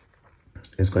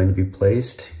is going to be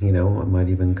placed. I might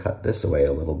even cut this away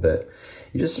a little bit.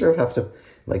 You just sort of have to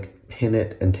like pin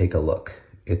it and take a look.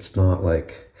 It's not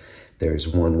like there's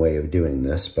one way of doing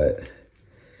this, but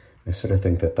I sort of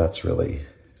think that that's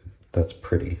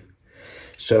pretty.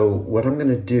 So what I'm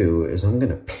gonna do is I'm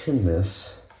gonna pin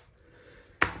this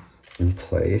in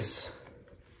place.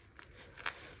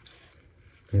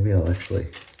 Maybe I'll actually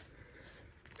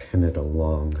pin it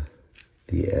along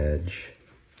the edge.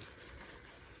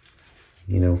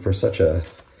 For such a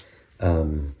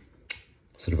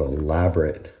sort of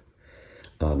elaborate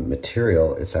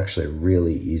material, it's actually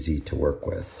really easy to work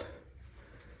with.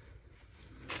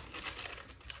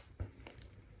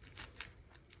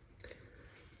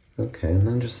 Okay, and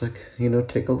then just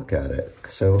take a look at it.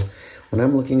 So when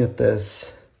I'm looking at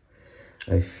this,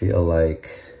 I feel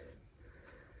like,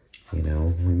 we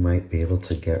might be able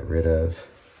to get rid of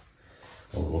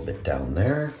a little bit down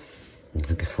there.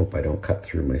 I hope I don't cut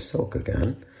through my silk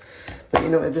again.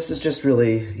 But this is just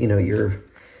really,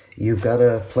 you've got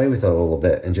to play with it a little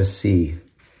bit and just see,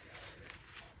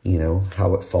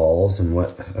 how it falls and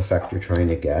what effect you're trying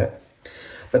to get.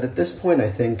 But at this point, I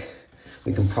think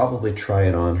we can probably try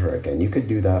it on her again. You could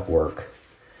do that work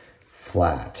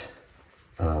flat.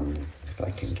 If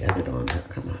I can get it on her,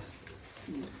 come on.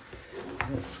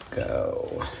 Let's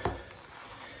go.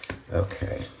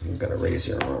 Okay, you've got to raise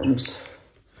your arms.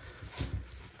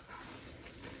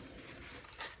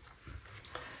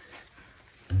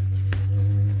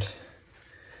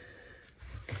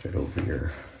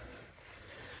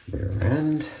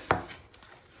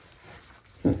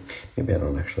 maybe I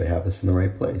don't actually have this in the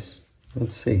right place.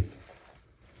 Let's see.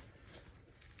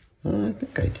 I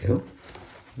think I do.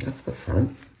 That's the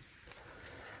front.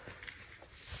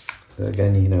 So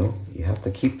again, you know, you have to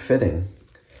keep fitting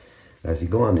as you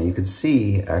go on. And you can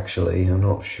see, actually, I'm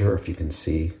not sure if you can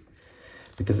see,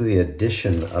 because of the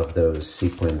addition of those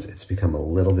sequins, it's become a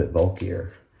little bit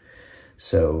bulkier.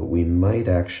 So we might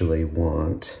actually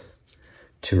want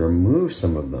to remove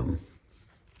some of them.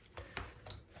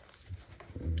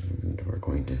 And we're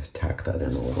going to tack that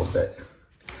in a little bit.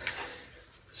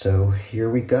 So here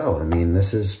we go. I mean,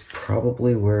 this is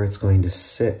probably where it's going to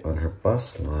sit on her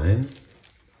bust line.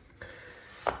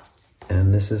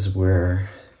 And this is where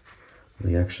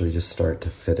we actually just start to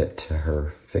fit it to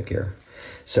her figure.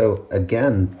 So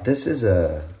again,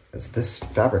 this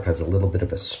fabric has a little bit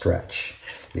of a stretch,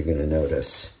 you're gonna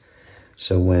notice.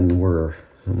 So when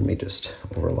let me just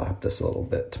overlap this a little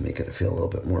bit to make it feel a little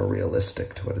bit more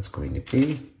realistic to what it's going to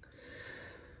be in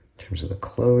terms of the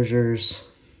closures.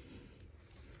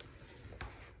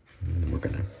 And we're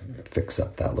gonna fix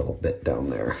up that little bit down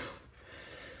there.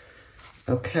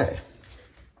 Okay.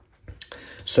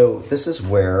 So this is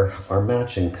where our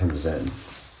matching comes in.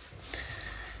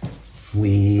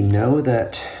 We know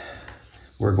that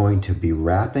we're going to be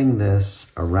wrapping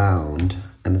this around,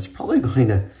 and it's probably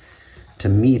going to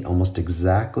meet almost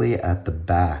exactly at the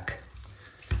back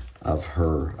of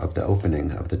the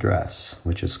opening of the dress,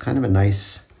 which is kind of a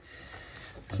nice,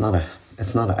 I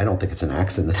don't think it's an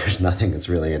accident. There's nothing that's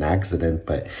really an accident,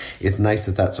 but it's nice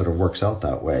that that sort of works out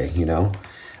that way, you know?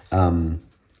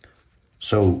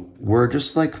 So we're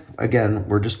just like, again,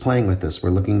 we're just playing with this.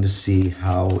 We're looking to see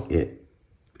how it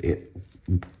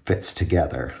fits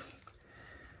together.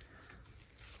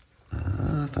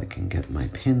 If I can get my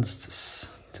pins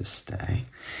to stay.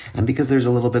 And because there's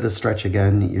a little bit of stretch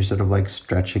again, you're sort of like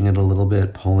stretching it a little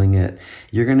bit, pulling it.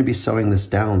 You're going to be sewing this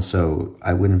down, so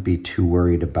I wouldn't be too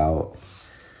worried about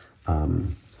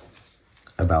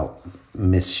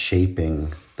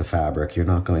misshaping the fabric. You're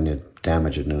not going to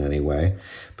damage it in any way,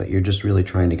 but you're just really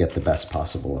trying to get the best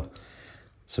possible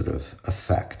sort of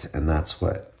effect. And that's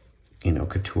what, you know,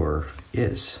 couture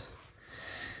is.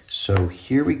 So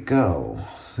here we go.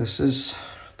 This is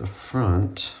the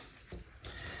front.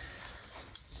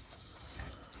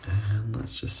 And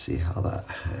let's just see how that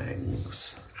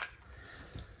hangs.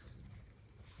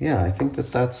 Yeah, I think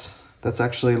that's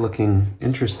actually looking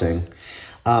interesting.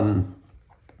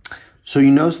 So you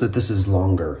notice that this is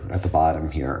longer at the bottom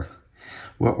here.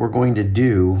 What we're going to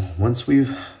do, once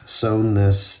we've sewn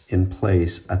this in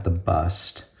place at the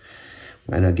bust,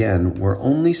 and again, we're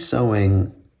only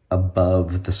sewing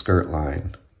above the skirt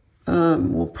line.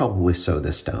 We'll probably sew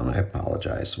this down, I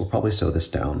apologize. We'll probably sew this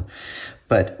down,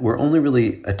 but we're only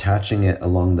really attaching it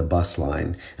along the bust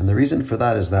line. And the reason for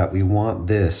that is that we want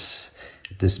this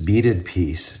beaded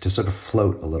piece to sort of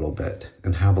float a little bit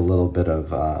and have a little bit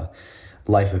of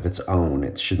life of its own.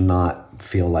 It should not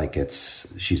feel like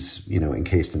she's, you know,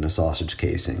 encased in a sausage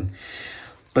casing.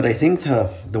 But I think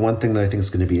the one thing that I think is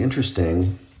going to be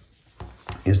interesting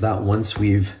is that once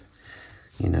we've,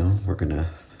 you know, we're going to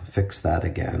fix that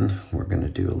again. We're going to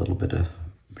do a little bit of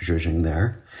zhuzhing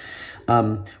there.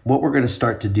 What we're going to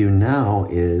start to do now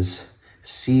is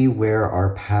see where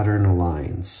our pattern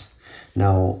aligns.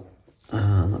 Now,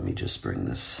 let me just bring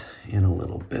this in a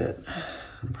little bit.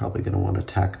 I'm probably going to want to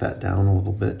tack that down a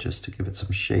little bit just to give it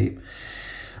some shape.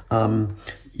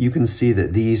 You can see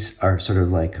that these are sort of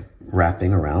like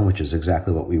wrapping around, which is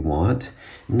exactly what we want.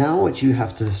 Now what you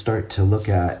have to start to look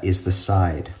at is the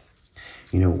side.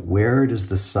 You know, where does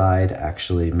the side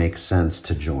actually make sense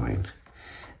to join?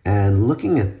 And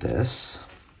looking at this,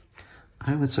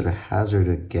 I would sort of hazard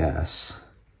a guess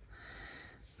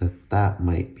that that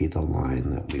might be the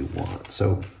line that we want.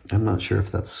 So I'm not sure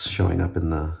if that's showing up in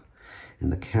the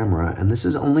camera, and this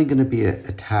is only going to be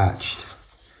attached.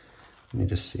 Let me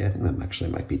just see, I think that actually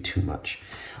might be too much.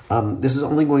 This is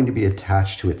only going to be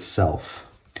attached to itself.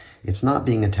 It's not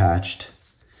being attached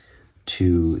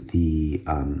to the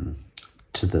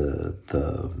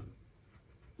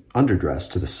underdress,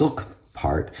 to the silk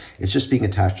part. It's just being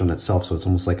attached on itself, so it's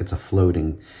almost like it's a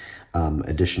floating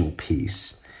additional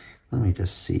piece. Let me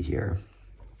just see here.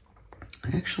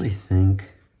 I actually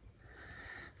think,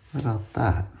 what about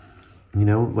that? You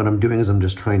know, what I'm doing is I'm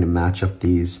just trying to match up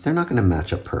these. They're not going to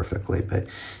match up perfectly, but,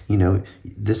 you know,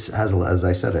 this has, as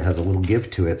I said, it has a little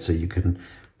give to it, so you can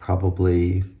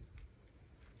probably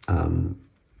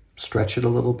stretch it a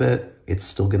little bit. It's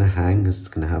still going to hang because it's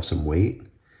going to have some weight.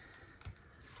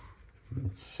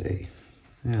 Let's see.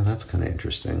 Yeah, that's kind of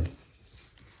interesting.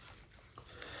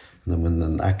 And then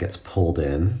when that gets pulled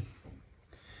in,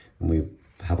 and we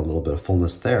have a little bit of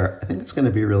fullness there, I think it's going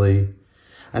to be really,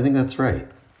 I think that's right.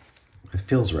 It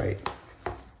feels right.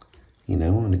 You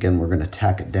know, and again, we're going to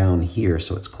tack it down here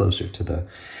so it's closer to the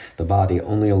body,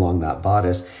 only along that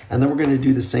bodice. And then we're going to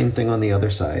do the same thing on the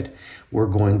other side. We're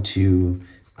going to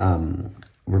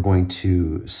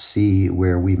see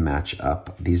where we match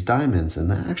up these diamonds. And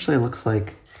that actually looks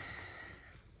like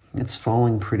it's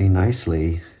falling pretty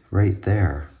nicely right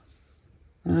there.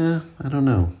 I don't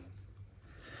know.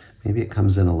 Maybe it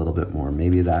comes in a little bit more.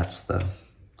 Maybe that's the...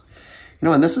 You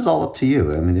know, and this is all up to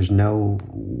you. I mean, there's no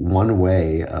one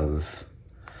way of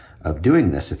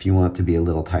doing this. If you want it to be a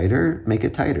little tighter, make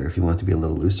it tighter. If you want it to be a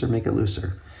little looser, make it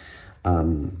looser.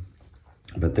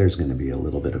 But there's going to be a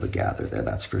little bit of a gather there,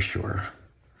 that's for sure.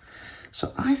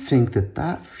 So I think that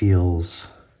that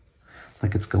feels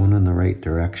like it's going in the right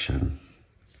direction.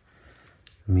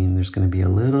 I mean, there's going to be a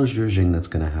little zhuzhing that's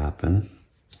going to happen.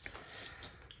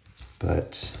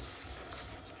 But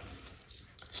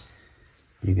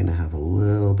you're going to have a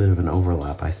little bit of an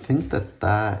overlap. I think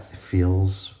that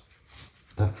feels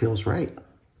right.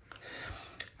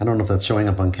 I don't know if that's showing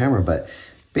up on camera, but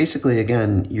basically,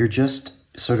 again, you're just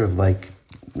sort of like,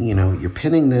 you know, you're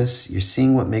pinning this, you're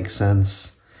seeing what makes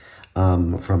sense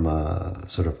from a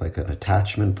sort of like an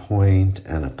attachment point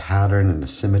and a pattern and a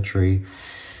symmetry.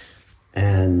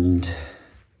 And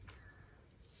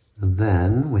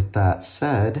then with that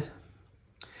said,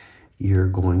 you're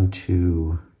going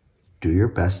to do your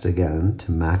best again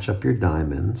to match up your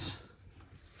diamonds.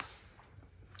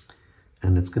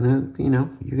 And it's gonna, you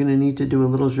know, you're gonna need to do a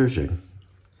little zhuzhing.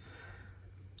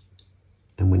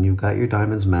 And when you've got your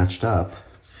diamonds matched up,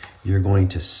 you're going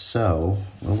to sew.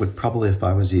 I would probably, if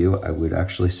I was you, I would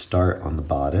actually start on the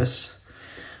bodice.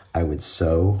 I would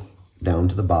sew down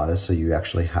to the bodice so you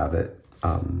actually have it,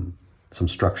 some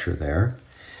structure there.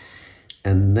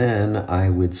 And then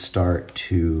I would start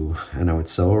to, and I would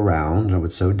sew around, and I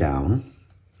would sew down.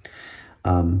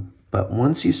 But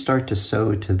once you start to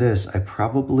sew to this, I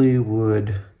probably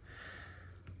would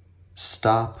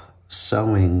stop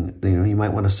sewing. You know, you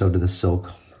might want to sew to the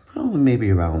silk, probably maybe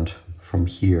around from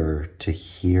here to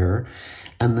here.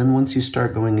 And then once you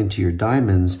start going into your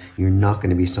diamonds, you're not going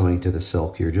to be sewing to the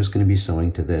silk. You're just going to be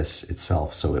sewing to this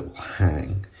itself, so it will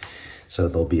hang. So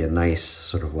there'll be a nice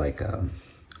sort of like a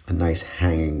nice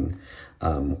hanging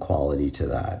quality to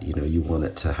that. You know, you want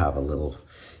it to have a little,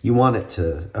 you want it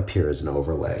to appear as an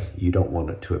overlay. You don't want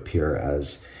it to appear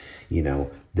as, you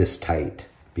know, this tight,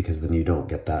 because then you don't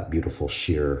get that beautiful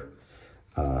sheer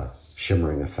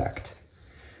shimmering effect.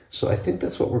 So I think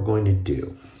that's what we're going to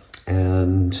do.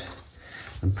 And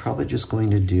I'm probably just going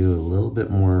to do a little bit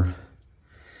more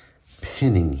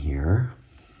pinning here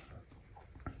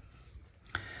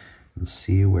and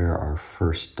see where our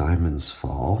first diamonds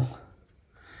fall.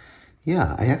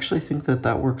 Yeah, I actually think that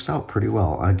that works out pretty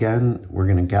well. Again, we're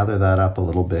going to gather that up a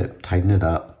little bit, tighten it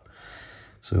up,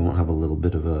 so we won't have a little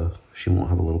bit of a, she won't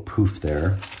have a little poof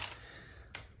there.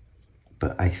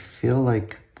 But I feel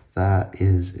like that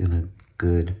is in a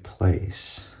good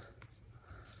place.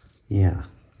 Yeah.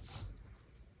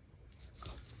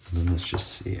 And then let's just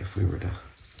see if we were to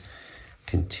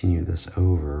continue this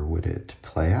over, would it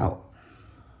play out?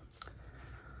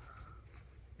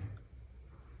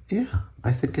 Yeah,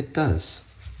 I think it does.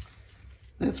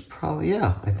 It's probably,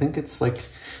 yeah, I think it's like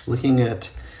looking at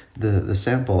the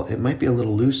sample, it might be a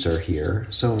little looser here.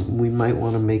 So we might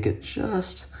want to make it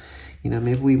just, you know,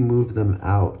 maybe we move them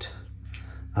out,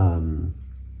 you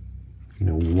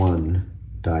know, one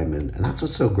diamond. And that's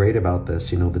what's so great about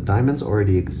this. You know, the diamonds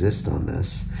already exist on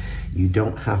this. You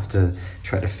don't have to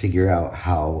try to figure out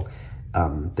how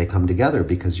they come together,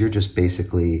 because you're just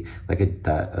basically like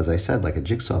as I said, like a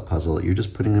jigsaw puzzle, you're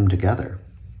just putting them together.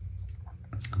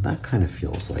 That kind of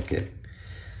feels like it.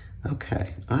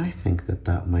 Okay, I think that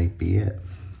that might be it.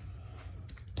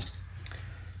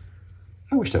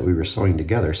 I wish that we were sewing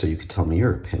together so you could tell me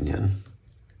your opinion.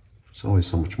 It's always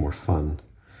so much more fun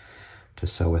to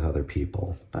sew with other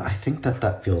people. But I think that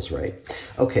that feels right.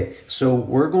 Okay, so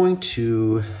we're going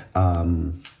to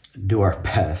do our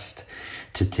best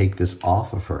to take this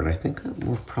off of her, and I think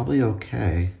we're probably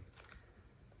okay.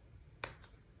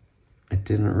 It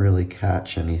didn't really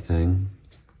catch anything.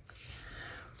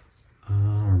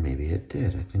 Or maybe it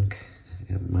did. I think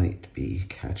it might be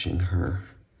catching her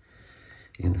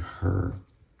in her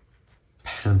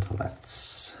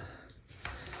pantalettes.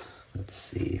 Let's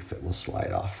see if it will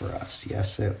slide off for us.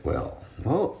 Yes, it will.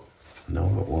 Oh, no,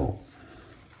 it won't.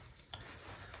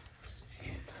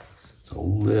 It's a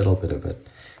little bit of it.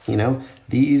 You know,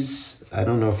 these, I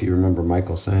don't know if you remember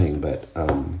Michael saying, but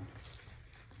on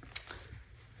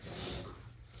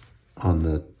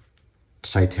the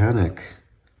Titanic,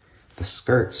 the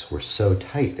skirts were so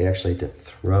tight, they actually had to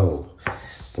throw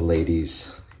the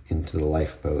ladies into the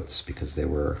lifeboats because there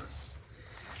were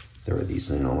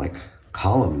these, you know, like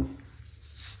column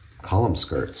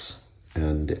skirts,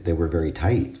 and they were very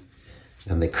tight,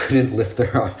 and they couldn't lift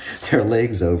their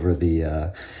legs over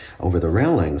the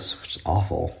railings, which is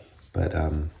awful. But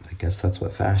I guess that's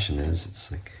what fashion is.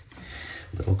 It's like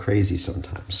a little crazy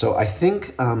sometimes. So I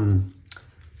think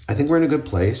we're in a good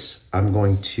place. I'm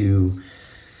going to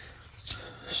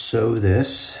sew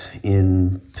this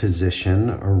in position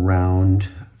around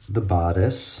the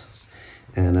bodice.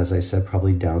 And as I said,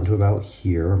 probably down to about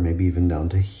here, or maybe even down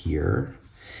to here.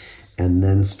 And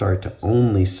then start to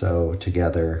only sew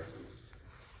together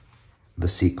the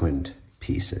sequined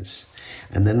pieces.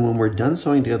 And then when we're done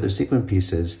sewing together sequined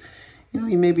pieces, you know,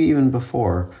 maybe even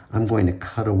before, I'm going to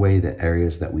cut away the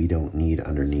areas that we don't need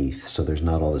underneath, so there's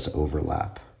not all this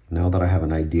overlap. Now that I have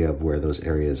an idea of where those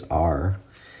areas are,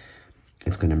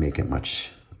 it's going to make it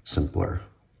much simpler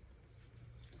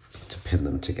to pin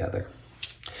them together.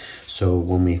 So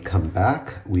when we come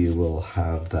back, we will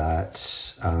have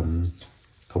that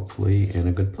hopefully in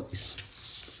a good place.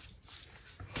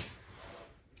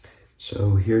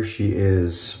 So here she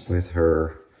is with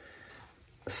her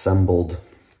assembled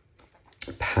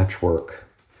patchwork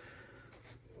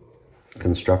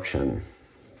construction.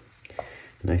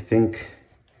 And I think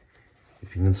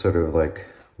if you can sort of like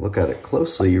look at it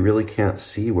closely, you really can't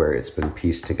see where it's been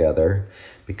pieced together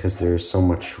because there's so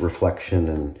much reflection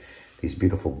and these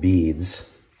beautiful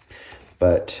beads.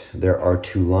 But there are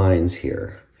two lines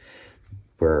here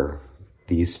where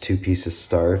these two pieces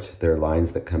start. There are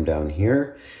lines that come down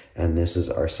here, and this is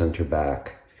our center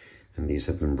back. And these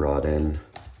have been brought in,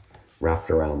 wrapped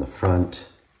around the front,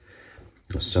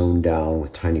 sewn down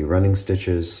with tiny running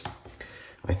stitches.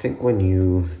 I think when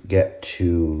you get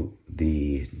to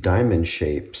the diamond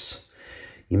shapes,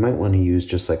 you might want to use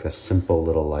just like a simple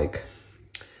little, like,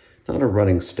 not a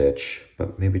running stitch,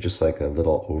 but maybe just like a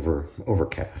little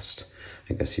overcast,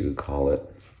 I guess you would call it,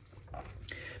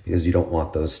 because you don't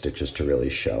want those stitches to really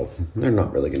show. They're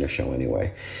not really going to show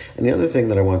anyway. And the other thing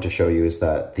that I want to show you is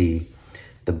that the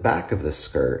back of the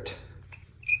skirt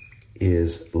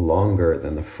is longer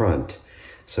than the front.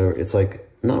 So it's like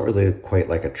not really quite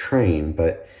like a train,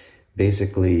 but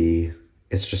basically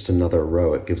it's just another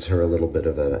row. It gives her a little bit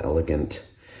of an elegant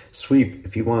sweep.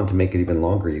 If you wanted to make it even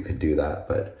longer, you could do that.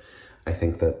 But I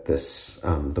think that this,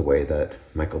 the way that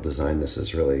Michael designed this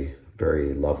is really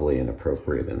very lovely and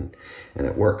appropriate, and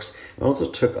it works. I also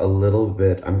took a little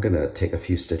bit, I'm gonna take a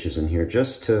few stitches in here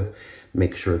just to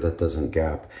make sure that doesn't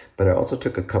gap, but I also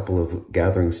took a couple of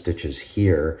gathering stitches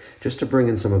here just to bring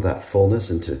in some of that fullness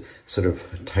and to sort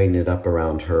of tighten it up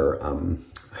around her,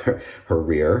 her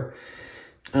rear.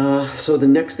 So the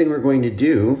next thing we're going to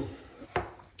do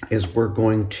is we're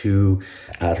going to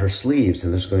add her sleeves,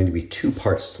 and there's going to be two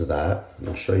parts to that.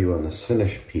 I'll show you on this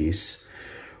finished piece.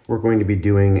 We're going to be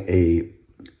doing a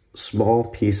small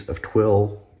piece of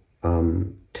twill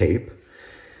tape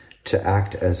to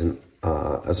act as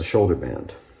a shoulder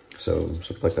band. So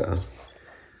sort of like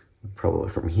probably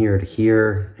from here to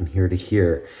here and here to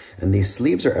here. And these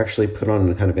sleeves are actually put on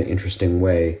in kind of an interesting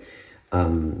way.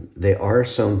 They are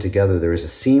sewn together. There is a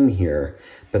seam here,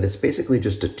 but it's basically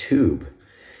just a tube.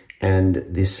 And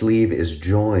the sleeve is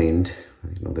joined,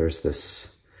 you know, there's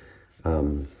this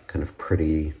kind of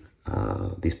pretty,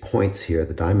 these points here,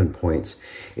 the diamond points.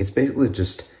 It's basically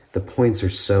just, the points are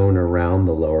sewn around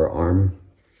the lower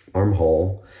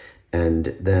armhole,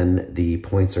 and then the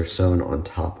points are sewn on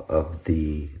top of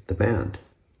the band.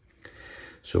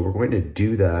 So we're going to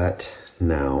do that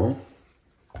now,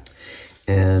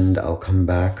 and I'll come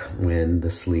back when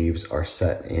the sleeves are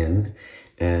set in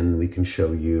and we can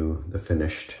show you the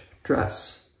finished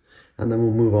dress, and then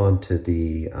we'll move on to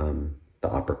the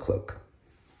opera cloak.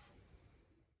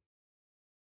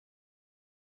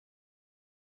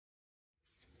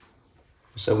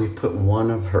 So we've put one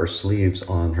of her sleeves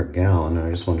on her gown, and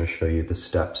I just want to show you the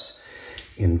steps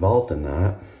involved in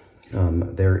that.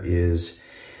 There is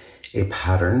a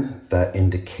pattern that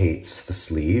indicates the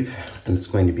sleeve, and it's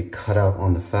going to be cut out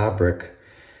on the fabric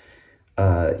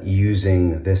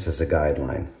using this as a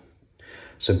guideline.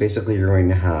 So basically you're going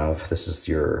to have, this is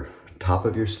your top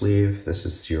of your sleeve, this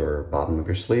is your bottom of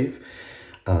your sleeve.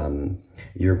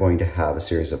 You're going to have a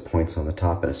series of points on the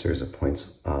top and a series of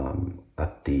points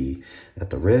at the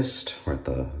wrist or at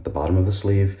the bottom of the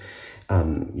sleeve.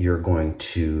 You're going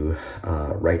to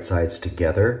right sides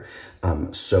together,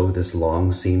 sew this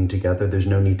long seam together. There's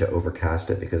no need to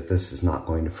overcast it because this is not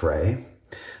going to fray.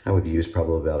 I would use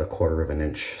probably about 1/4 of an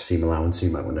inch seam allowance. You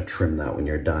might want to trim that when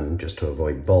you're done just to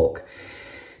avoid bulk.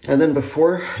 And then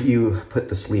before you put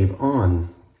the sleeve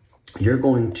on, you're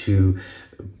going to,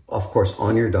 of course,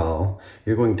 on your doll,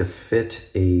 you're going to fit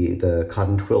the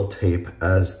cotton twill tape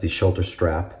as the shoulder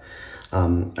strap.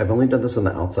 I've only done this on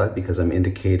the outside because I'm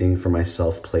indicating for my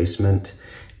self-placement,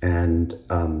 and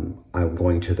I'm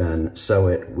going to then sew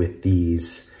it with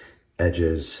these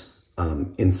edges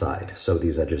inside, sew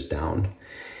these edges down.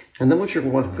 And then what you're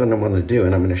going to want to do,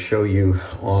 and I'm going to show you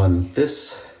on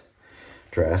this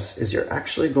dress, is you're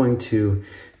actually going to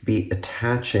be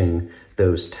attaching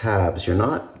those tabs. You're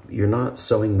not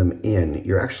sewing them in.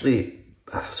 You're actually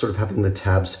sort of having the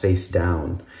tabs face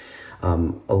down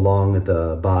along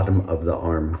the bottom of the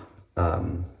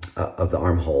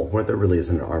armhole, where there really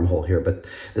isn't an armhole here, but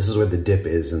this is where the dip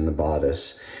is in the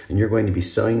bodice. And you're going to be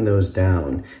sewing those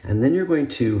down, and then you're going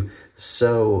to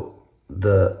sew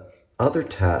the other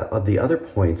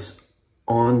points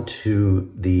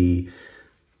onto the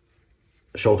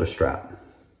shoulder strap.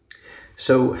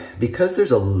 So because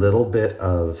there's a little bit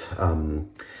of,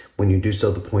 when you do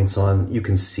sew the points on, you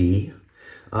can see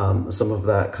some of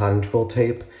that cotton twill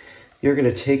tape. You're going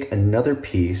to take another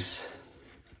piece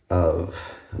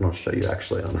of, and I'll show you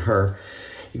actually on her,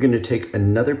 you're going to take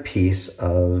another piece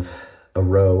of a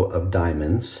row of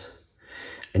diamonds,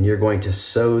 and you're going to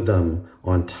sew them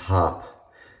on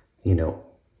top, you know,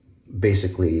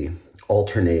 basically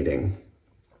alternating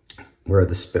where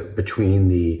between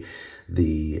the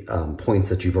points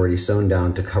that you've already sewn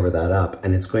down to cover that up,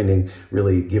 and it's going to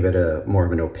really give it a more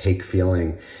of an opaque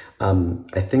feeling.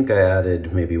 I think I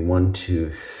added maybe 1, 2,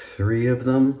 3 of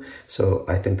them, so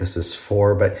I think this is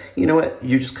 4, but you know what,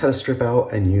 you just kind of strip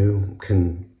out and you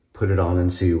can put it on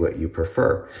and see what you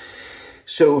prefer.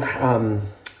 So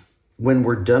when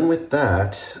we're done with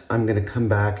that, I'm going to come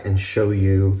back and show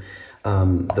you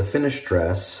the finished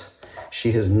dress.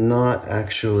 She has not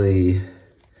actually,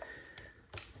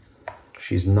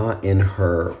 she's not in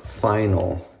her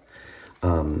final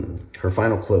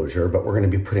closure, but we're going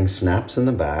to be putting snaps in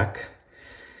the back.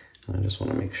 I just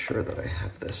want to make sure that I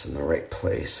have this in the right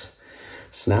place.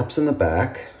 Snaps in the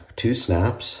back, 2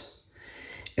 snaps,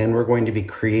 and we're going to be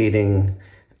creating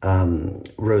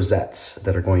rosettes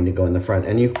that are going to go in the front.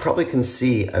 And you probably can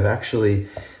see I've actually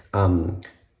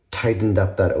tightened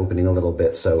up that opening a little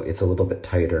bit, so it's a little bit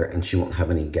tighter and she won't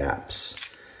have any gaps.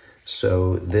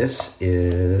 So this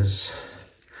is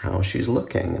how she's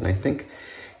looking. And I think,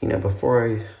 you know,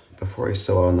 before I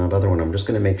sew on that other one, I'm just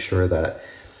going to make sure that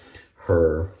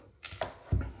her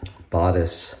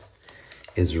bodice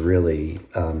is really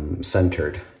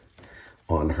centered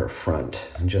on her front.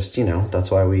 And just, you know, that's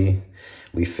why we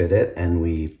fit it and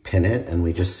we pin it and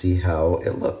we just see how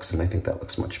it looks. And I think that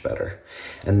looks much better.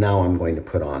 And now I'm going to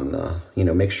put on the, you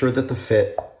know, make sure that the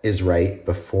fit is right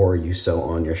before you sew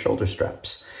on your shoulder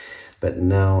straps. But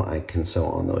now I can sew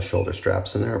on those shoulder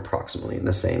straps, and they're approximately in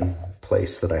the same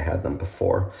place that I had them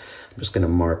before. I'm just going to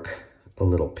mark a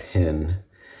little pin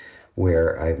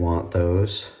where I want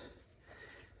those.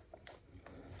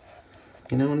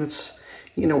 You know, and it's,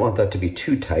 you don't want that to be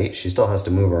too tight. She still has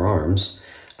to move her arms,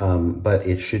 but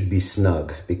it should be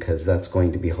snug because that's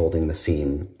going to be holding the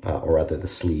seam, or rather the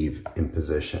sleeve, in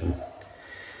position.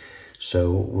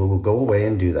 So we'll go away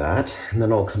and do that, and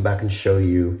then I'll come back and show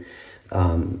you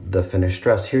the finished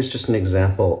dress. Here's just an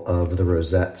example of the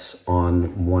rosettes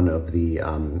on one of the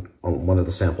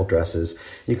sample dresses.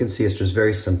 You can see it's just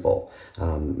very simple.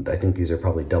 I think these are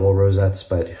probably double rosettes,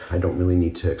 but I don't really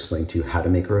need to explain to you how to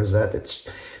make a rosette.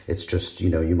 It's just, you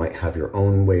know, you might have your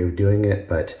own way of doing it,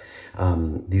 but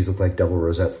these look like double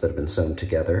rosettes that have been sewn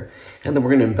together. And then we're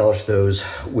going to embellish those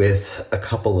with a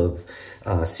couple of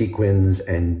sequins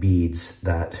and beads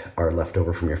that are left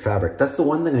over from your fabric. That's the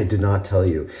one thing I did not tell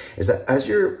you, is that as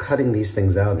you're cutting these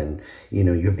things out and, you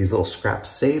know, you have these little scraps,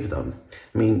 save them.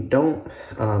 I mean, don't,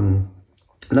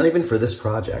 not even for this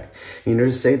project, you know,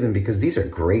 just save them, because these are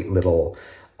great little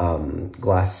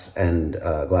glass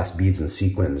beads and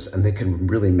sequins, and they can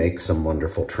really make some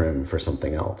wonderful trim for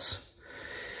something else.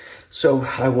 So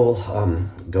I will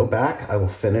go back, I will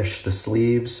finish the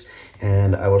sleeves,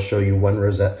 and I will show you one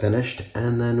rosette finished,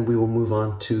 and then we will move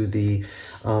on to the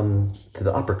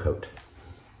upper coat.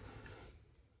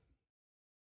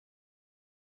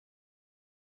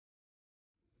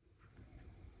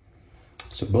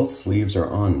 So both sleeves are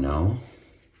on now,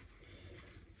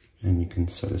 and you can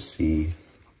sort of see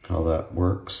how that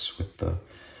works with the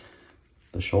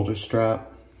shoulder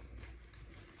strap.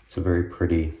 It's a very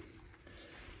pretty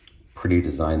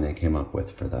design they came up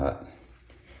with for that.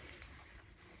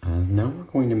 Now we're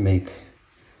going to make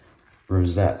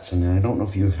rosettes, and I don't know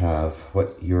if you have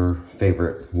what your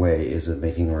favorite way is of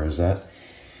making a rosette,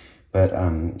 but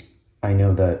I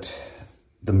know that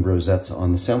the rosettes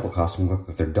on the sample costume look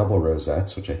like they're double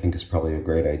rosettes, which I think is probably a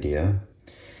great idea.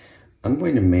 I'm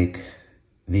going to make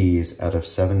these out of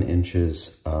 7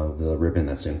 inches of the ribbon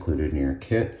that's included in your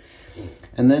kit.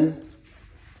 And then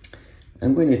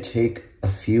I'm going to take a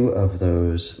few of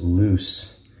those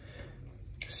loose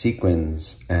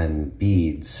sequins and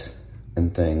beads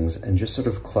and things and just sort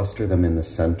of cluster them in the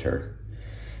center.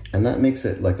 And that makes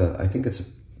it like I think it's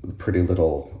a pretty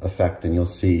little effect, and you'll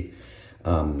see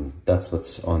that's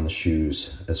what's on the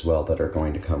shoes as well that are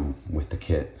going to come with the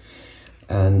kit.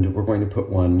 And we're going to put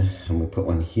one, and we put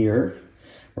one here.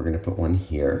 We're going to put one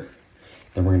here.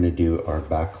 Then we're going to do our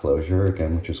back closure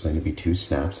again, which is going to be 2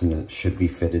 snaps, and it should be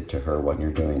fitted to her when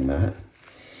you're doing that.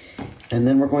 And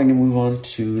then we're going to move on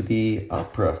to the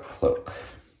opera cloak.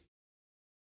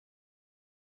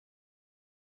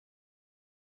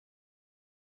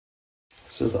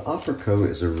 So the opera coat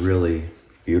is a really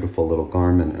beautiful little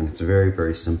garment, and it's very,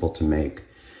 very simple to make.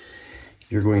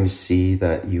 You're going to see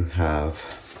that you have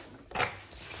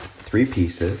 3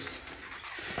 pieces.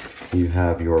 You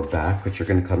have your back, which you're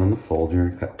going to cut on the fold. You're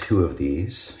going to cut 2 of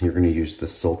these. You're going to use the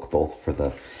silk both for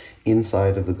the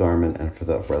inside of the garment and for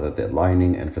the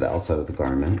lining and for the outside of the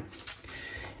garment.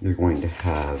 You're going to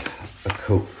have a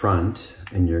coat front,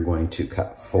 and you're going to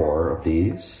cut 4 of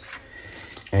these.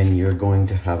 And you're going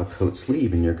to have a coat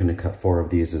sleeve, and you're going to cut 4 of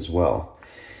these as well.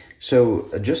 So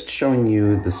just showing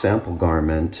you the sample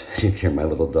garment, you hear my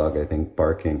little dog, I think,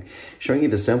 barking. Showing you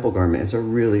the sample garment, it's a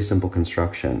really simple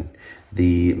construction.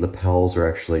 The lapels are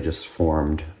actually just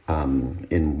formed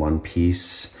in one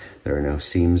piece. There are no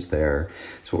seams there.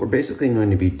 So what we're basically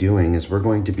going to be doing is we're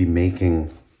going to be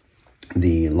making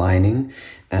the lining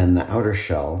and the outer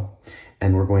shell,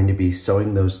 and we're going to be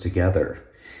sewing those together.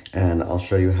 And I'll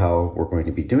show you how we're going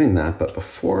to be doing that. But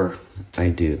before I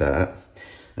do that,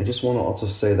 I just want to also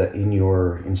say that in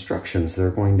your instructions, there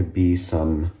are going to be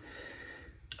some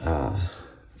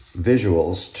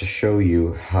visuals to show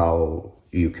you how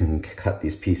you can cut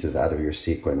these pieces out of your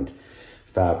sequined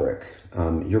fabric.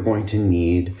 You're going to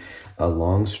need a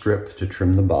long strip to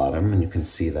trim the bottom, and you can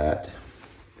see that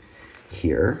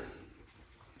here.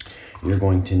 You're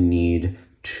going to need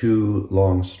 2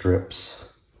 long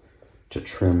strips to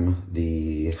trim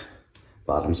the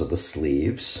bottoms of the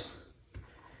sleeves.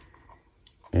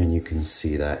 And you can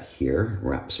see that here,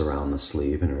 wraps around the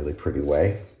sleeve in a really pretty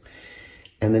way.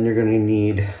 And then you're going to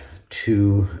need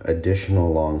 2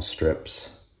 additional long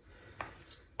strips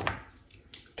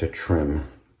to trim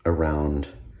around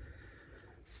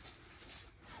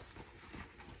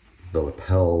the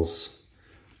lapels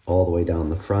all the way down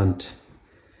the front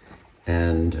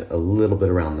and a little bit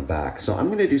around the back. So I'm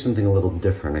going to do something a little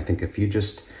different. I think if you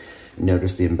just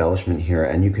notice the embellishment here,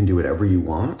 and you can do whatever you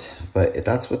want, but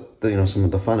that's what some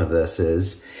of the fun of this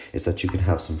is that you can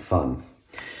have some fun.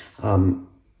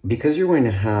 Because you're going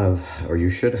to have, or you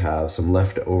should have, some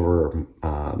leftover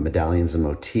medallions and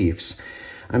motifs,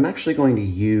 I'm actually going to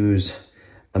use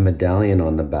a medallion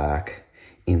on the back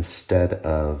instead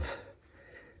of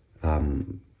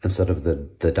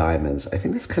the diamonds. I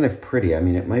think that's kind of pretty. I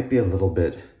mean, it might be a little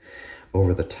bit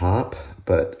over the top,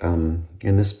 but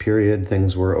in this period,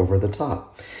 things were over the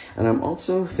top. And I'm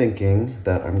also thinking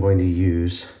that I'm going to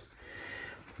use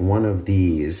one of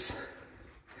these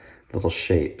little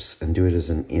shapes and do it as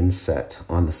an inset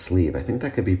on the sleeve. I think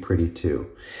that could be pretty too.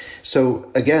 So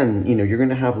again, you're going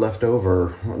to have left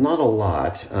over, not a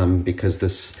lot, because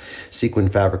this sequin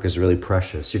fabric is really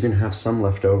precious. You're going to have some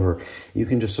left over. You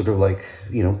can just sort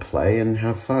of play and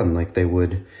have fun like they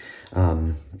would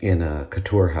in a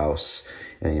couture house.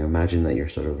 And imagine that you're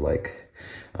sort of like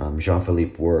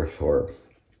Jean-Philippe Worth or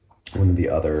one of the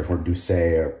other, or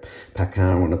Doucet or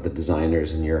Paquin, one of the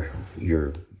designers, and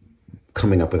you're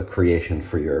coming up with a creation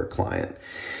for your client.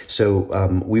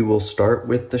 So we will start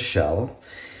with the shell.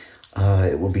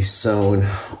 It will be sewn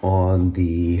on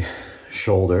the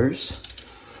shoulders,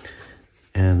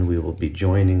 and we will be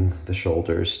joining the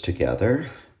shoulders together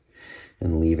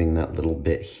and leaving that little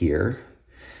bit here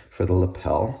for the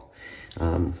lapel.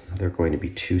 There are going to be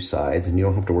 2 sides, and you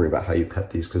don't have to worry about how you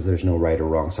cut these because there's no right or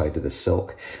wrong side to the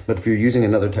silk. But if you're using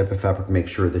another type of fabric, make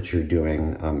sure that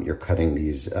you're cutting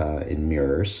these in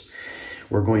mirrors.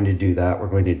 We're going to do that. We're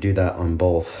going to do that on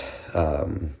both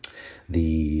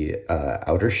the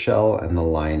outer shell and the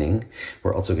lining.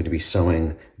 We're also going to be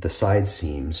sewing the side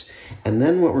seams. And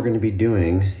then what we're going to be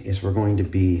doing is we're going to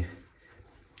be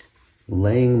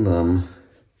laying them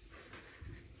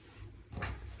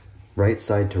right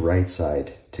side to right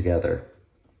side together.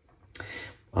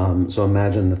 So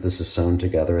imagine that this is sewn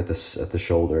together at the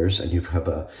shoulders, and you have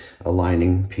a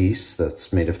lining piece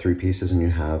that's made of 3 pieces, and you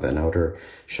have an outer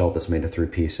shell that's made of 3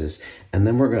 pieces. And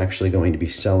then we're actually going to be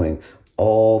sewing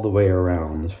all the way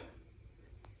around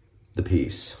the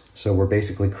piece. So we're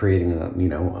basically creating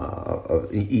an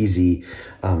easy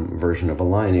version of a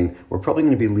lining. We're probably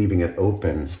going to be leaving it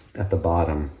open at the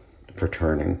bottom for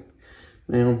turning,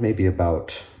 maybe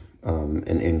about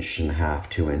 1.5 to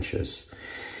 2 inches.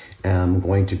 I'm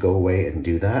going to go away and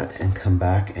do that and come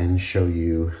back and show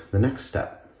you the next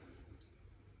step.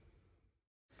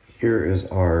 Here is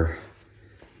our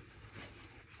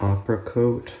opera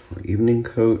coat or evening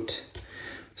coat,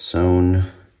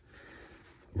 sewn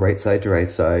right side to right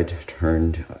side,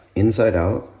 turned inside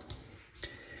out.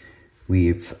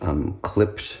 We've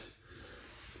clipped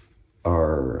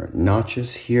our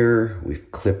notches here, we've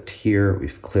clipped here,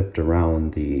 we've clipped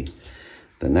around the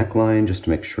neckline just to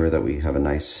make sure that we have a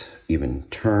nice even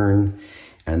turn,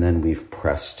 and then we've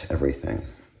pressed everything.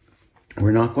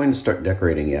 We're not going to start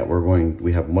decorating yet.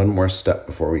 We have one more step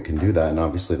before we can do that, and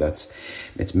obviously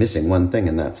it's missing one thing,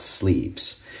 and that's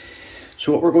sleeves.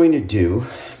 So what we're going to do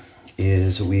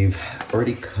is we've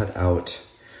already cut out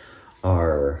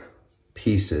our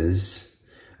pieces,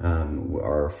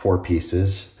 our 4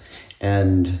 pieces,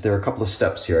 and there are a couple of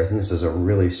steps here. I think this is a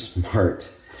really smart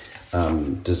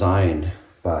design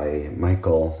by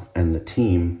Michael and the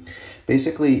team.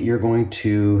 Basically, you're going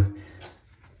to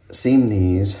seam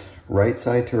these right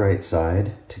side to right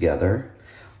side together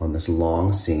on this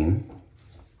long seam.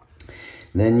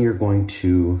 Then you're going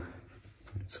to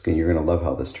love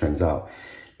how this turns out.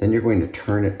 Then you're going to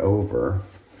turn it over.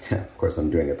 Of course, I'm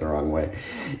doing it the wrong way.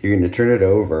 You're going to turn it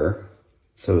over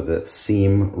so the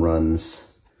seam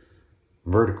runs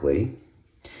vertically,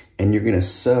 and you're going to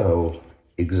sew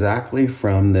exactly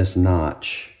from this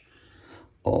notch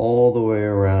all the way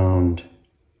around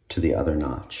to the other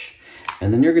notch.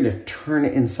 And then you're going to turn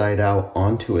it inside out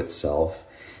onto itself,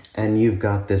 and you've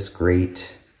got this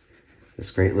great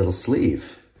little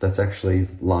sleeve that's actually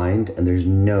lined, and there's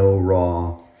no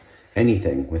raw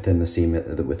anything within the seam,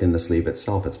 within the sleeve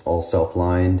itself. It's all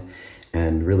self-lined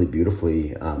and really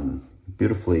beautifully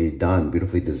done,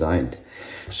 beautifully designed.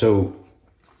 So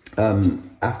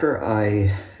after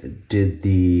I did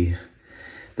the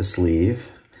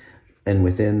sleeve, and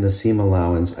within the seam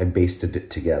allowance, I basted it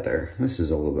together. This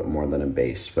is a little bit more than a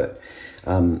base, but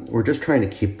we're just trying to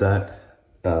keep that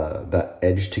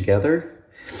edge together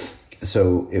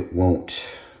so it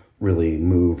won't really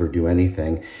move or do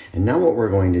anything. And now what we're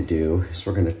going to do is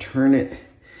we're going to turn it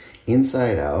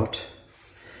inside out.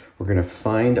 We're going to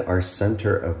find our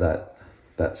center of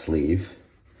that sleeve,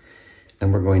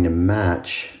 and we're going to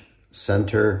match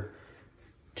center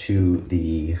to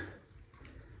the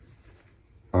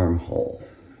armhole,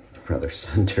 rather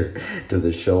center to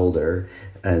the shoulder,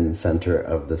 and center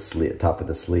of the sleeve, top of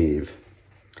the sleeve.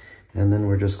 And then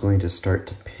we're just going to start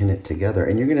to pin it together.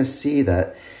 And you're going to see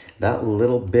that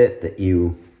little bit that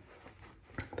you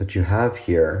have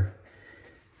here,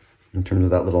 in terms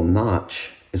of that little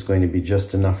notch, is going to be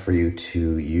just enough for you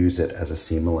to use it as a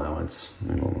seam allowance.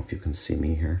 I don't know if you can see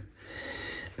me here.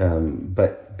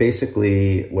 But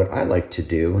basically what I like to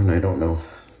do, and I don't know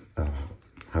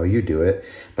how you do it,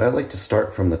 but I like to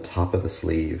start from the top of the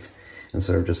sleeve and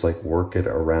sort of just like work it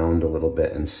around a little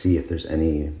bit and see if there's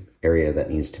any area that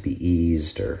needs to be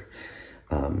eased, or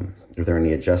if there are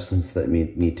any adjustments that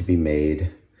need to be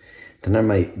made. Then I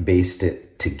might baste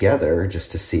it together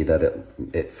just to see that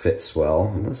it fits well.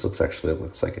 And this looks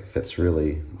like it fits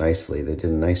really nicely. They did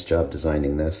a nice job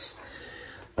designing this.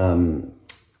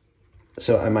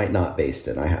 So I might not baste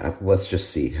it. Let's just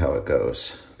see how it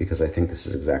goes, because I think this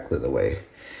is exactly the way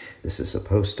this is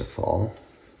supposed to fall.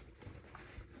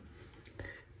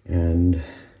 And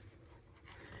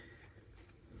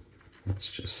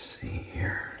let's just see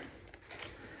here.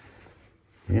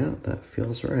 Yeah, that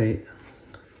feels right.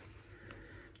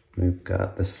 We've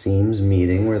got the seams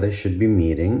meeting where they should be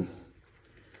meeting.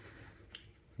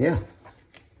 Yeah,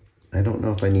 I don't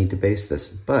know if I need to baste this,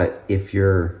 but if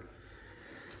you're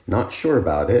not sure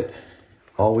about it,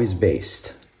 always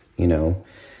baste.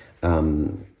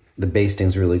 The basting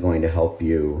is really going to help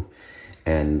you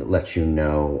and let you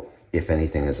know if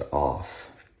anything is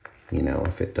off,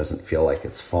 if it doesn't feel like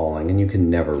it's falling, and you can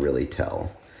never really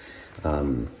tell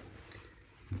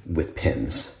with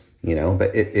pins,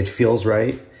 but it feels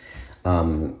right.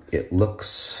 It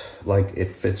looks like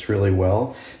it fits really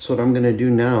well. So what I'm going to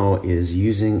do now is,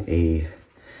 using a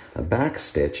back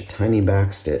stitch, a tiny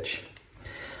back stitch,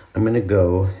 I'm going to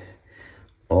go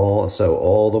all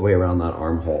the way around that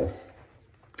armhole.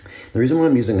 The reason why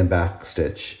I'm using a back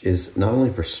stitch is not only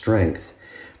for strength,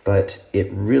 but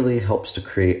it really helps to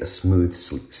create a smooth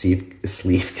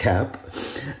sleeve cap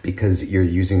because you're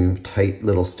using tight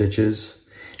little stitches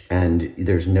and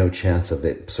there's no chance of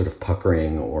it sort of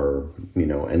puckering or, you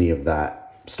know, any of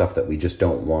that stuff that we just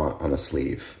don't want on a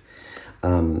sleeve.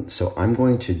 So I'm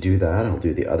going to do that. I'll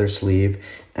do the other sleeve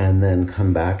and then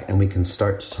come back and we can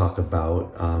start to talk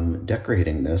about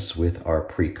decorating this with our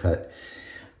pre-cut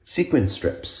sequin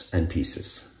strips and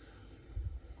pieces.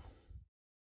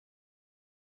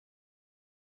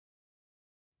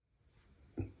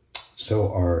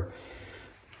 So our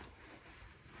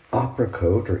opera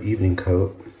coat or evening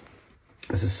coat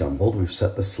is assembled. We've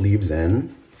set the sleeves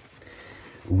in.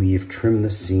 We've trimmed the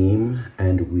seam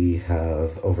and we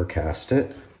have overcast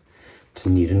it to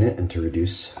neaten it and to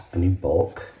reduce any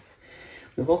bulk.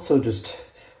 We've also just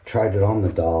tried it on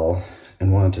the doll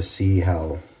and wanted to see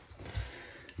how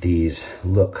these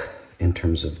look in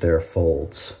terms of their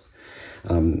folds.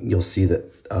 You'll see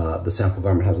that the sample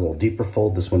garment has a little deeper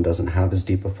fold. This one doesn't have as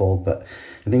deep a fold, but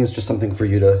I think it's just something for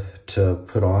you to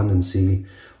put on and see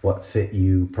what fit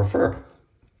you prefer.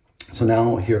 So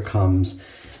now here comes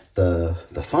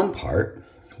the fun part.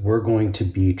 We're going to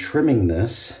be trimming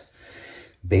this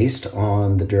based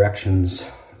on the directions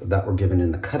that were given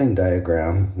in the cutting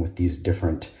diagram with these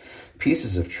different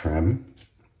pieces of trim.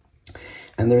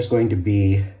 And there's going to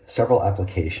be several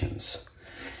applications.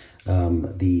 I'm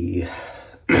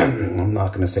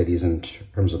not going to say these in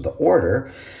terms of the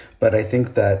order, but I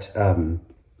think that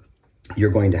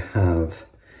you're going to have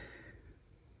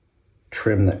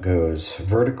trim that goes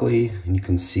vertically, and you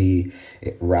can see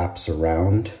it wraps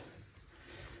around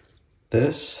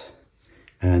this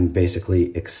and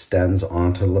basically extends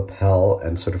onto the lapel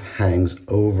and sort of hangs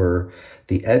over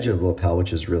the edge of the lapel,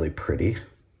 which is really pretty.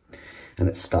 And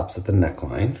it stops at the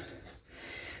neckline.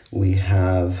 We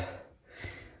have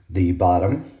the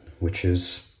bottom, which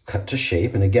is cut to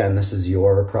shape. And again, this is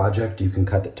your project. You can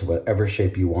cut it to whatever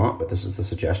shape you want, but this is the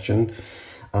suggestion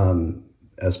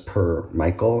as per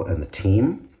Michael and the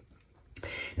team.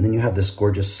 And then you have this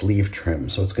gorgeous sleeve trim.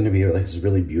 So it's going to be like this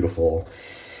really beautiful,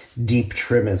 deep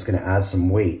trim, and it's going to add some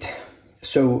weight.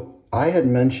 So I had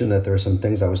mentioned that there are some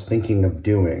things I was thinking of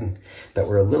doing that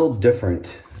were a little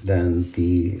different than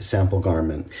the sample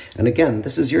garment. And again,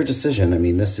 this is your decision. I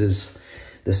mean, this is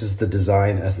the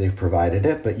design as they've provided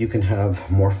it, but you can have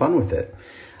more fun with it.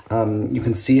 You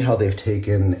can see how they've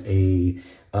taken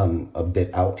a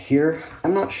bit out here.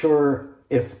 I'm not sure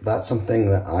if that's something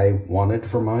that I wanted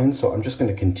for mine, so I'm just going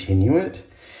to continue it.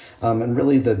 And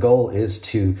really the goal is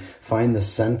to find the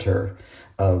center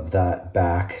of that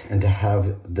back and to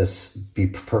have this be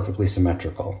perfectly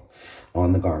symmetrical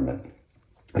on the garment.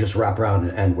 Just wrap around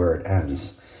and end where it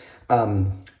ends.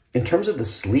 In terms of the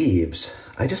sleeves,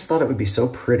 I just thought it would be so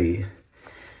pretty,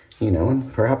 you know,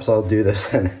 and perhaps I'll do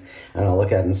this and I'll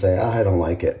look at it and say, I don't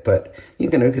like it, but you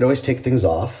could always take things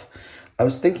off. I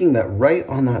was thinking that right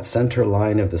on that center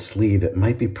line of the sleeve, it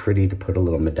might be pretty to put a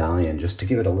little medallion just to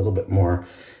give it a little bit more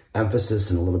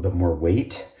emphasis and a little bit more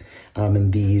weight.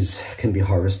 And these can be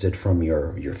harvested from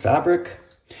your fabric.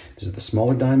 These are the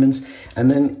smaller diamonds. And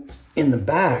then in the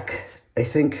back, I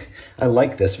think I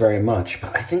like this very much,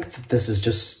 but I think that this is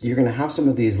just, you're going to have some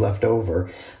of these left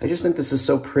over. I just think this is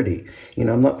so pretty. You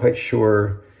know, I'm not quite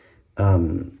sure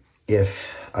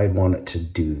if I'd want it to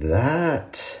do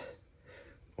that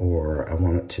or I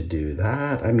want it to do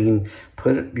that. I mean,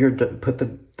 put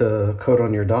the coat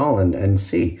on your doll and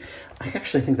see. I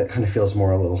actually think that kind of feels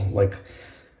more a little like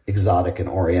exotic and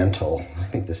oriental. I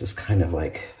think this is kind of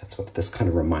like, that's what this kind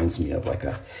of reminds me of, like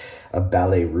a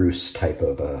ballet russe type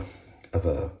of a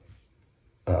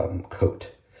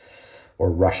coat, or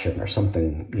Russian or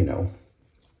something, you know,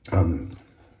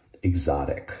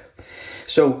 exotic.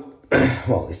 So,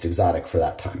 well, at least exotic for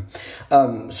that time.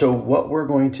 So what we're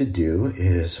going to do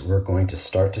is we're going to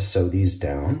start to sew these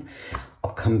down.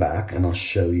 I'll come back and I'll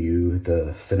show you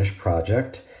the finished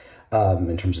project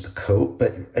in terms of the coat.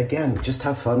 But again, just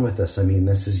have fun with this. I mean,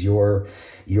 this is your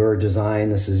design.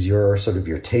 This is your sort of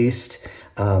your taste.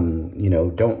 You know,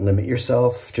 don't limit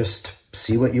yourself. Just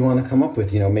see what you want to come up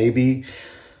with. You know, maybe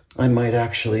I might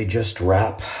actually just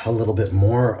wrap a little bit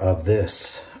more of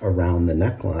this around the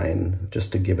neckline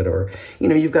just to give it, or, you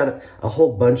know, you've got a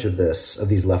whole bunch of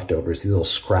these leftovers, these little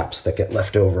scraps that get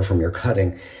left over from your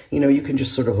cutting. You know, you can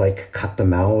just sort of like cut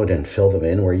them out and fill them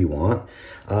in where you want.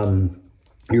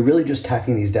 You're really just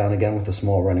tacking these down again with a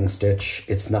small running stitch.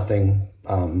 It's nothing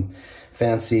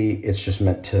fancy. It's just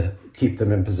meant to keep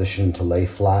them in position to lay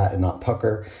flat and not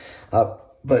pucker.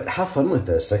 But have fun with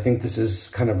this. I think this is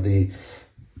kind of the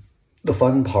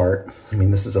fun part. I mean,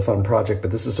 this is a fun project,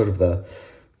 but this is sort of the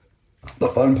the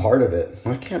fun part of it.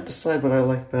 I can't decide what I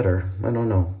like better. I don't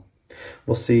know.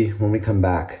 We'll see when we come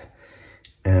back.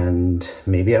 And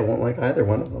maybe I won't like either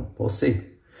one of them. We'll see.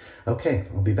 Okay,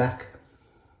 I'll be back.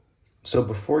 So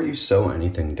before you sew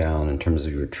anything down in terms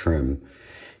of your trim,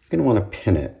 you're gonna wanna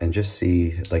pin it and just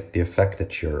see like the effect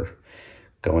that you're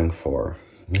going for.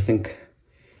 I think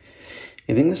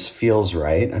this feels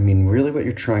right. I mean, really what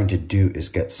you're trying to do is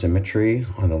get symmetry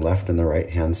on the left and the right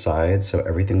hand side, so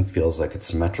everything feels like it's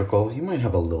symmetrical. You might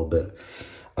have a little bit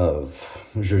of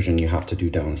zhuzhen you have to do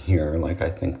down here. Like I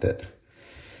think that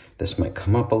this might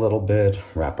come up a little bit,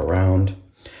 wrap around.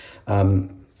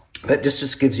 That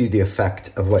just gives you the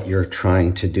effect of what you're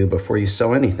trying to do before you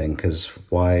sew anything, because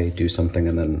why do something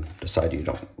and then decide you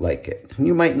don't like it? And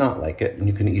you might not like it, and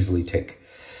you can easily take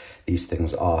these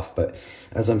things off. But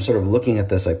as I'm sort of looking at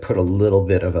this, I put a little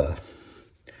bit of a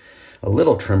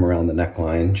little trim around the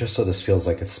neckline, just so this feels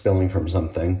like it's spilling from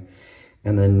something.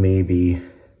 And then maybe,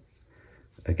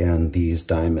 again, these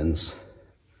diamonds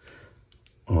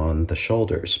on the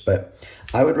shoulders. But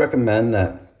I would recommend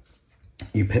that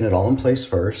you pin it all in place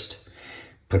first,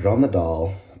 put it on the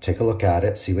doll, take a look at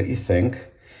it, see what you think,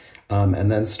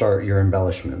 and then start your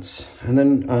embellishments. And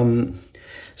then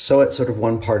sew it sort of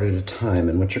one part at a time.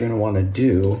 And what you're going to want to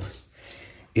do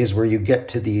is where you get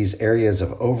to these areas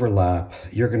of overlap,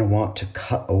 you're going to want to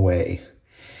cut away.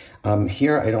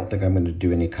 Here, I don't think I'm going to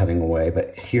do any cutting away,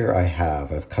 but here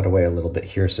I've cut away a little bit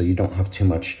here so you don't have too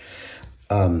much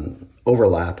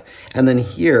overlap. And then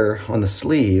here on the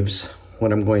sleeves,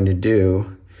 what I'm going to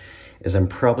do is I'm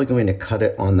probably going to cut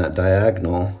it on that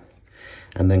diagonal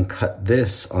and then cut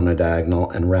this on a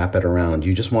diagonal and wrap it around.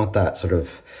 You just want that sort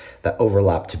of, that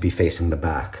overlap to be facing the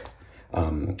back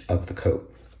of the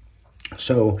coat.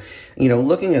 So, you know,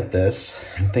 looking at this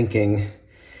and thinking,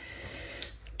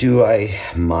 do I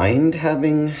mind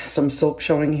having some silk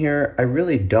showing here? I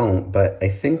really don't, but I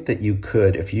think that you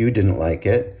could, if you didn't like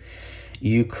it,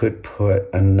 you could put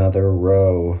another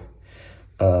row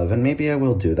of, and maybe I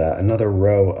will do that, another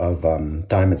row of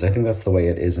diamonds. I think that's the way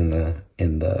it is in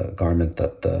the garment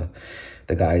that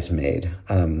the guys made.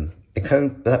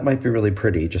 That might be really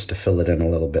pretty just to fill it in a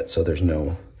little bit so there's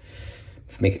no,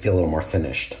 make it feel a little more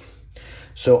finished.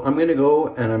 So I'm gonna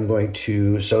go and I'm going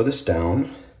to sew this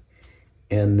down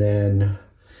and then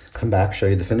come back, show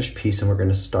you the finished piece, and we're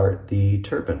gonna start the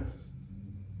turban.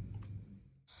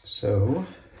 So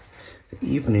the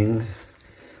evening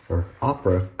or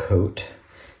opera coat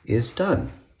is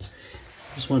done.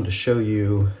 I just wanted to show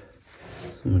you,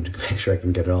 I'm going to make sure I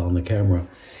can get it all on the camera,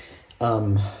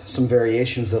 some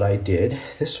variations that I did.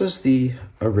 This was the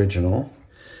original,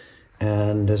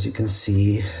 and as you can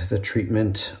see, the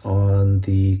treatment on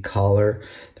the collar,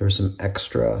 there was some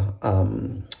extra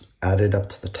added up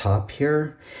to the top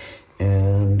here,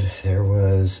 and there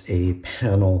was a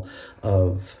panel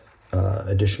of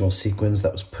additional sequins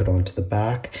that was put onto the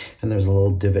back, and there's a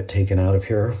little divot taken out of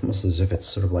here, almost as if it's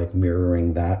sort of like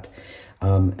mirroring that.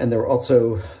 And there were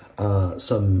also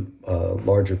some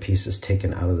larger pieces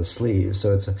taken out of the sleeve,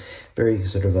 so it's a very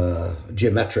sort of a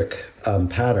geometric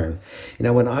pattern. You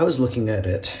know, when I was looking at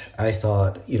it, I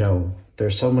thought, you know,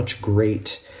 there's so much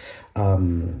great,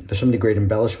 there's so many great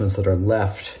embellishments that are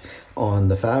left on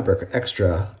the fabric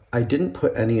extra. I didn't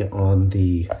put any on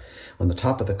the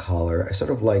top of the collar. I sort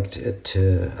of liked it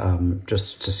to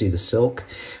just to see the silk,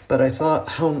 but I thought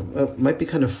how it might be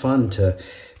kind of fun to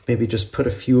maybe just put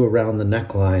a few around the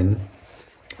neckline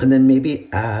and then maybe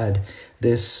add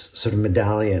this sort of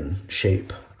medallion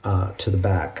shape to the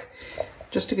back,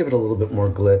 just to give it a little bit more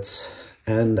glitz.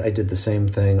 And I did the same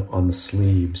thing on the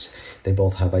sleeves. They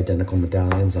both have identical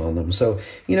medallions on them. So,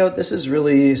 you know, this is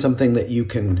really something that you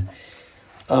can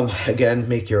again,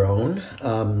 make your own.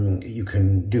 You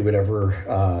can do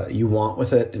whatever you want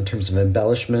with it in terms of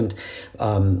embellishment.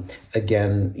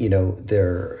 Again, you know,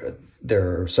 there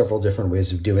are several different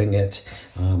ways of doing it.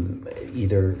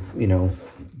 Either, you know,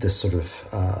 this sort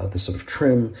of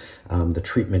trim, the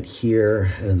treatment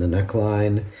here and in the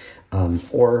neckline,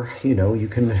 or, you know, you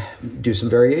can do some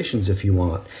variations if you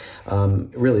want.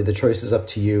 Really, the choice is up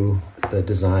to you. The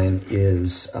design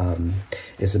is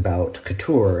about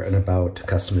couture and about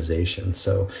customization.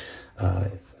 So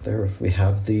there we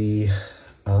have the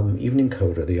evening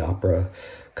coat, or the opera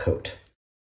coat.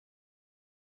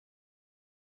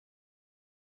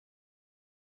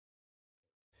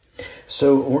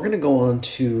 So we're going to go on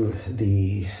to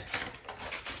the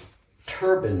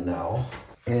turban now.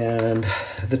 And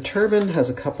the turban has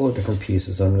a couple of different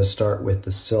pieces. I'm going to start with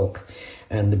the silk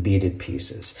and the beaded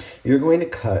pieces. You're going to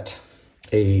cut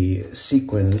a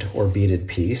sequined or beaded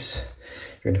piece.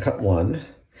 You're going to cut one,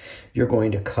 you're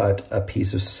going to cut a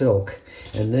piece of silk,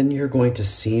 and then you're going to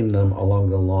seam them along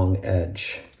the long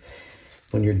edge.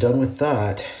 When you're done with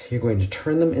that, you're going to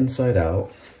turn them inside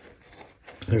out.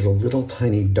 There's a little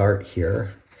tiny dart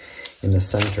here in the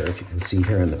center, if you can see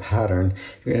here in the pattern.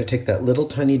 You're going to take that little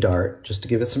tiny dart just to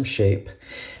give it some shape,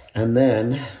 and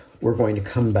then we're going to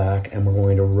come back and we're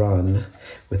going to run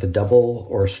with a double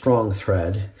or a strong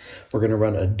thread. We're going to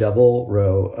run a double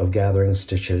row of gathering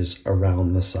stitches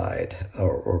around the side,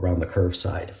 or around the curved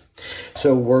side.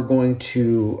 So we're going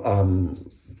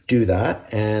to do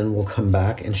that, and we'll come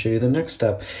back and show you the next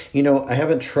step. You know, I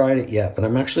haven't tried it yet, but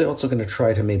I'm actually also going to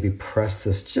try to maybe press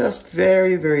this just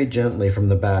very, very gently from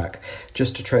the back,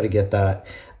 just to try to get that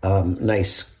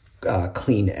nice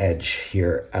clean edge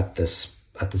here at this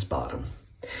bottom.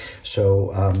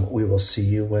 So we will see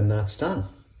you when that's done.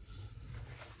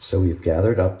 So we've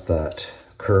gathered up that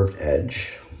curved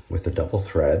edge with the double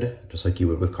thread, just like you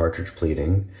would with cartridge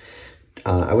pleating.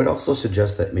 I would also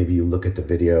suggest that maybe you look at the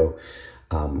video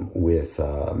with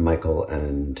Michael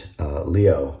and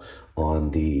Leo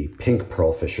on the pink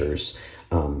pearl fishers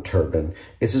turban.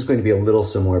 This is going to be a little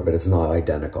similar, but it's not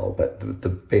identical. But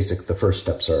the first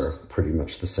steps are pretty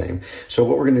much the same. So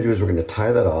what we're going to do is we're going to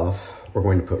tie that off. We're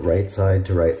going to put right side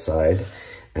to right side,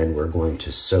 and we're going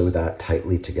to sew that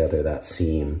tightly together, that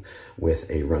seam, with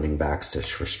a running back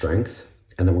stitch for strength.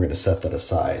 And then we're going to set that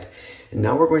aside. And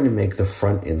now we're going to make the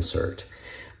front insert.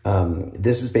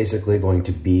 This is basically going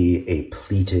to be a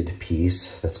pleated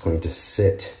piece that's going to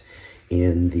sit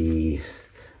in the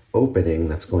opening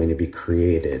that's going to be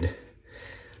created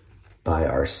by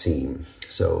our seam.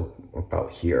 So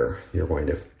about here, you're going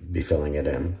to be filling it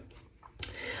in.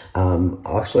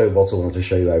 Actually, I also wanted to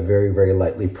show you, I very, very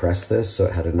lightly pressed this so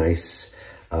it had a nice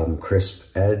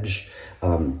crisp edge.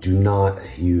 Do not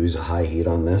use high heat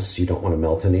on this. You don't want to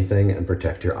melt anything, and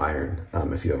protect your iron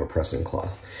if you have a pressing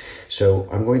cloth. So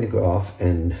I'm going to go off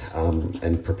and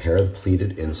prepare the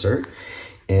pleated insert,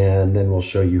 and then we'll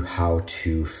show you how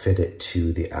to fit it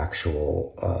to the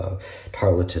actual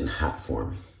tarlatan hat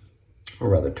form, or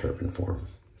rather turban form.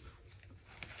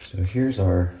 So here's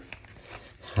our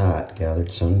hat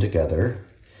gathered, sewn together,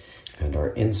 and our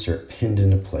insert pinned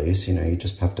into place. You know, you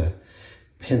just have to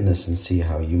pin this and see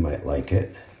how you might like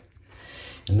it.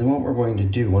 And then what we're going to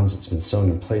do, once it's been sewn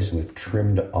in place and we've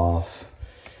trimmed off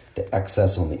the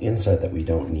excess on the inside that we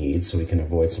don't need, so we can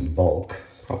avoid some bulk,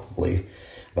 probably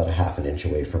about a ½ inch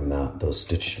away from those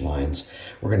stitched lines,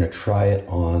 we're going to try it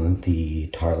on the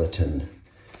tarlatan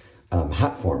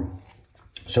hat form.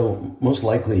 So most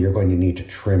likely you're going to need to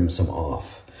trim some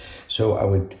off. So I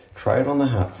would try it on the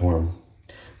hat form.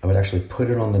 I would actually put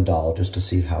it on the doll just to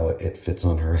see how it fits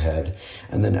on her head,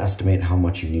 and then estimate how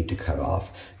much you need to cut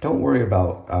off. Don't worry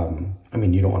about, I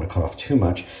mean, you don't want to cut off too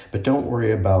much, but don't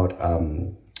worry about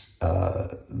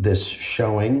this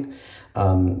showing,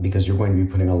 because you're going to be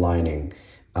putting a lining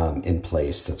in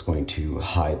place that's going to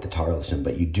hide the tarlatan,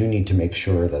 but you do need to make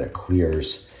sure that it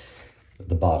clears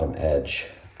the bottom edge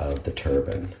of the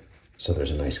turban, so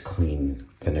there's a nice clean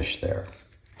finish there.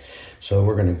 So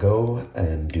we're going to go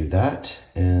and do that,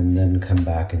 and then come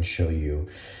back and show you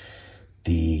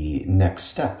the next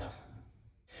step.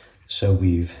 So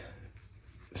we've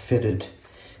fitted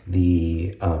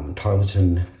the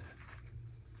tarlatan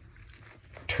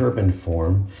turban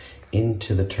form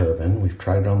into the turban. We've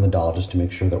tried it on the doll just to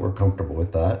make sure that we're comfortable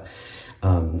with that.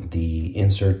 The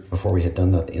insert, before we had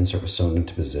done that, the insert was sewn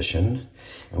into position,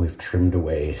 and we've trimmed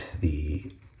away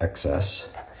the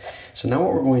excess. So now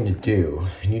what we're going to do,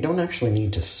 and you don't actually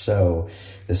need to sew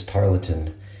this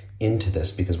tarlatan into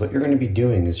this, because what you're going to be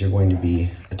doing is you're going to be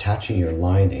attaching your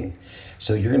lining.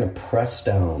 So you're going to press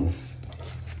down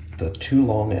the two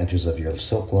long edges of your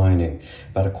silk lining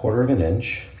about 1/4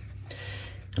 inch,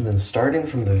 and then starting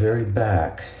from the very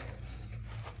back,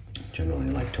 generally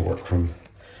like to work from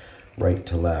right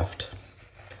to left,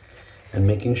 and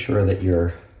making sure that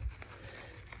you're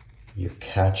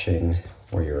catching,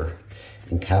 or you're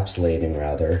encapsulating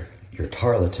rather, your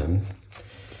tarlatan.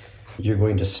 You're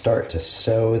going to start to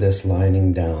sew this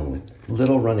lining down with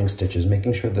little running stitches,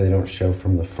 making sure that they don't show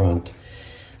from the front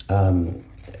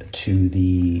to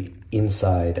the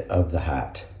inside of the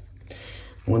hat.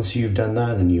 Once you've done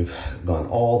that and you've gone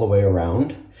all the way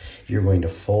around, you're going to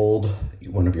fold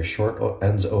one of your short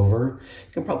ends over.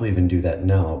 You can probably even do that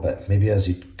now, but maybe as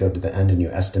you go to the end and you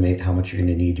estimate how much you're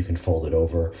going to need, you can fold it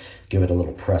over, give it a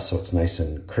little press so it's nice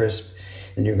and crisp.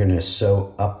 Then you're going to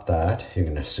sew up that, you're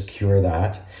going to secure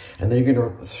that, and then you're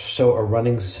going to sew a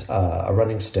running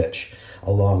stitch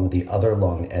along the other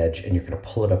long edge, and you're going to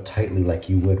pull it up tightly like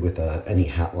you would with any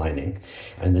hat lining.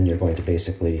 And then you're going to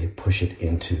basically push it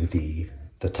into the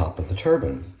the top of the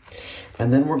turban.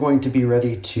 And then we're going to be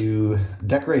ready to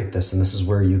decorate this. And this is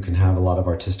where you can have a lot of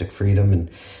artistic freedom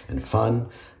and fun.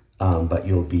 But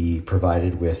you'll be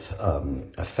provided with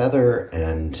a feather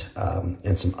and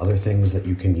some other things that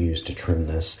you can use to trim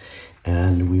this.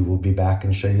 And we will be back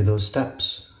and show you those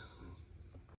steps.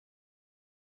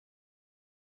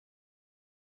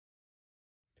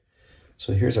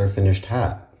 So here's our finished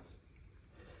hat.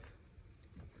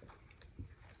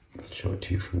 I'll show it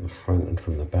to you from the front and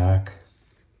from the back.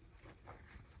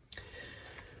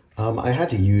 I had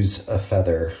to use a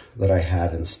feather that I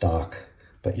had in stock,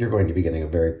 but you're going to be getting a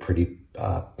very pretty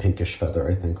pinkish feather,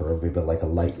 I think, or maybe like a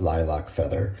light lilac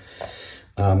feather.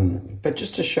 But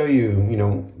just to show you, you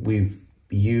know, we've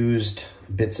used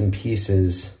bits and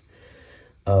pieces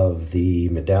of the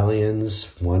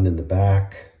medallions, one in the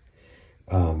back.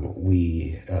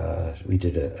 We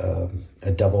did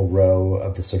a double row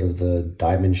of the sort of the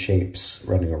diamond shapes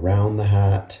running around the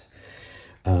hat.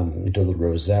 We did a little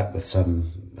rosette with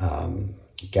some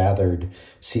gathered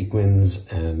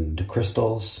sequins and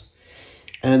crystals.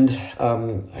 And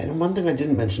one thing I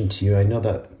didn't mention to you, I know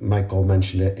that Michael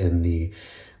mentioned it in the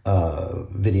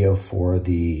video for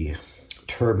the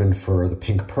turban for the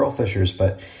pink pearl fishers,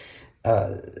 but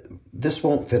this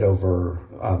won't fit over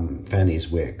Fanny's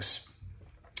wigs.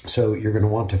 So you're going to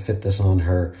want to fit this on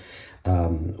her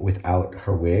without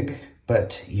her wig.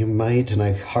 But you might, and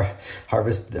I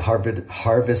harvested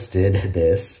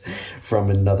this from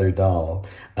another doll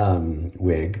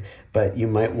wig, but you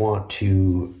might want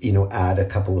to, you know, add a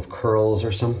couple of curls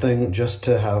or something just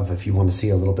to have, if you want to see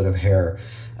a little bit of hair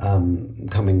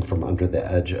coming from under the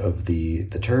edge of the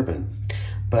turban.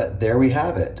 But there we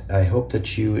have it. I hope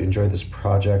that you enjoy this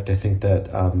project. I think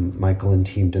that Michael and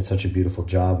team did such a beautiful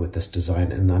job with this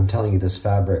design. And I'm telling you, this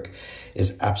fabric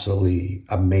is absolutely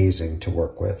amazing to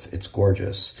work with. It's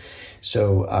gorgeous.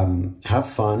 So have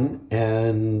fun,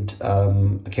 and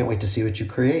I can't wait to see what you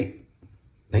create.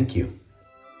 Thank you.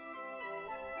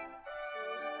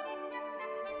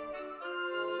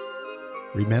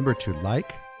 Remember to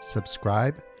like,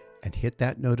 subscribe, and hit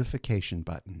that notification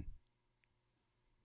button.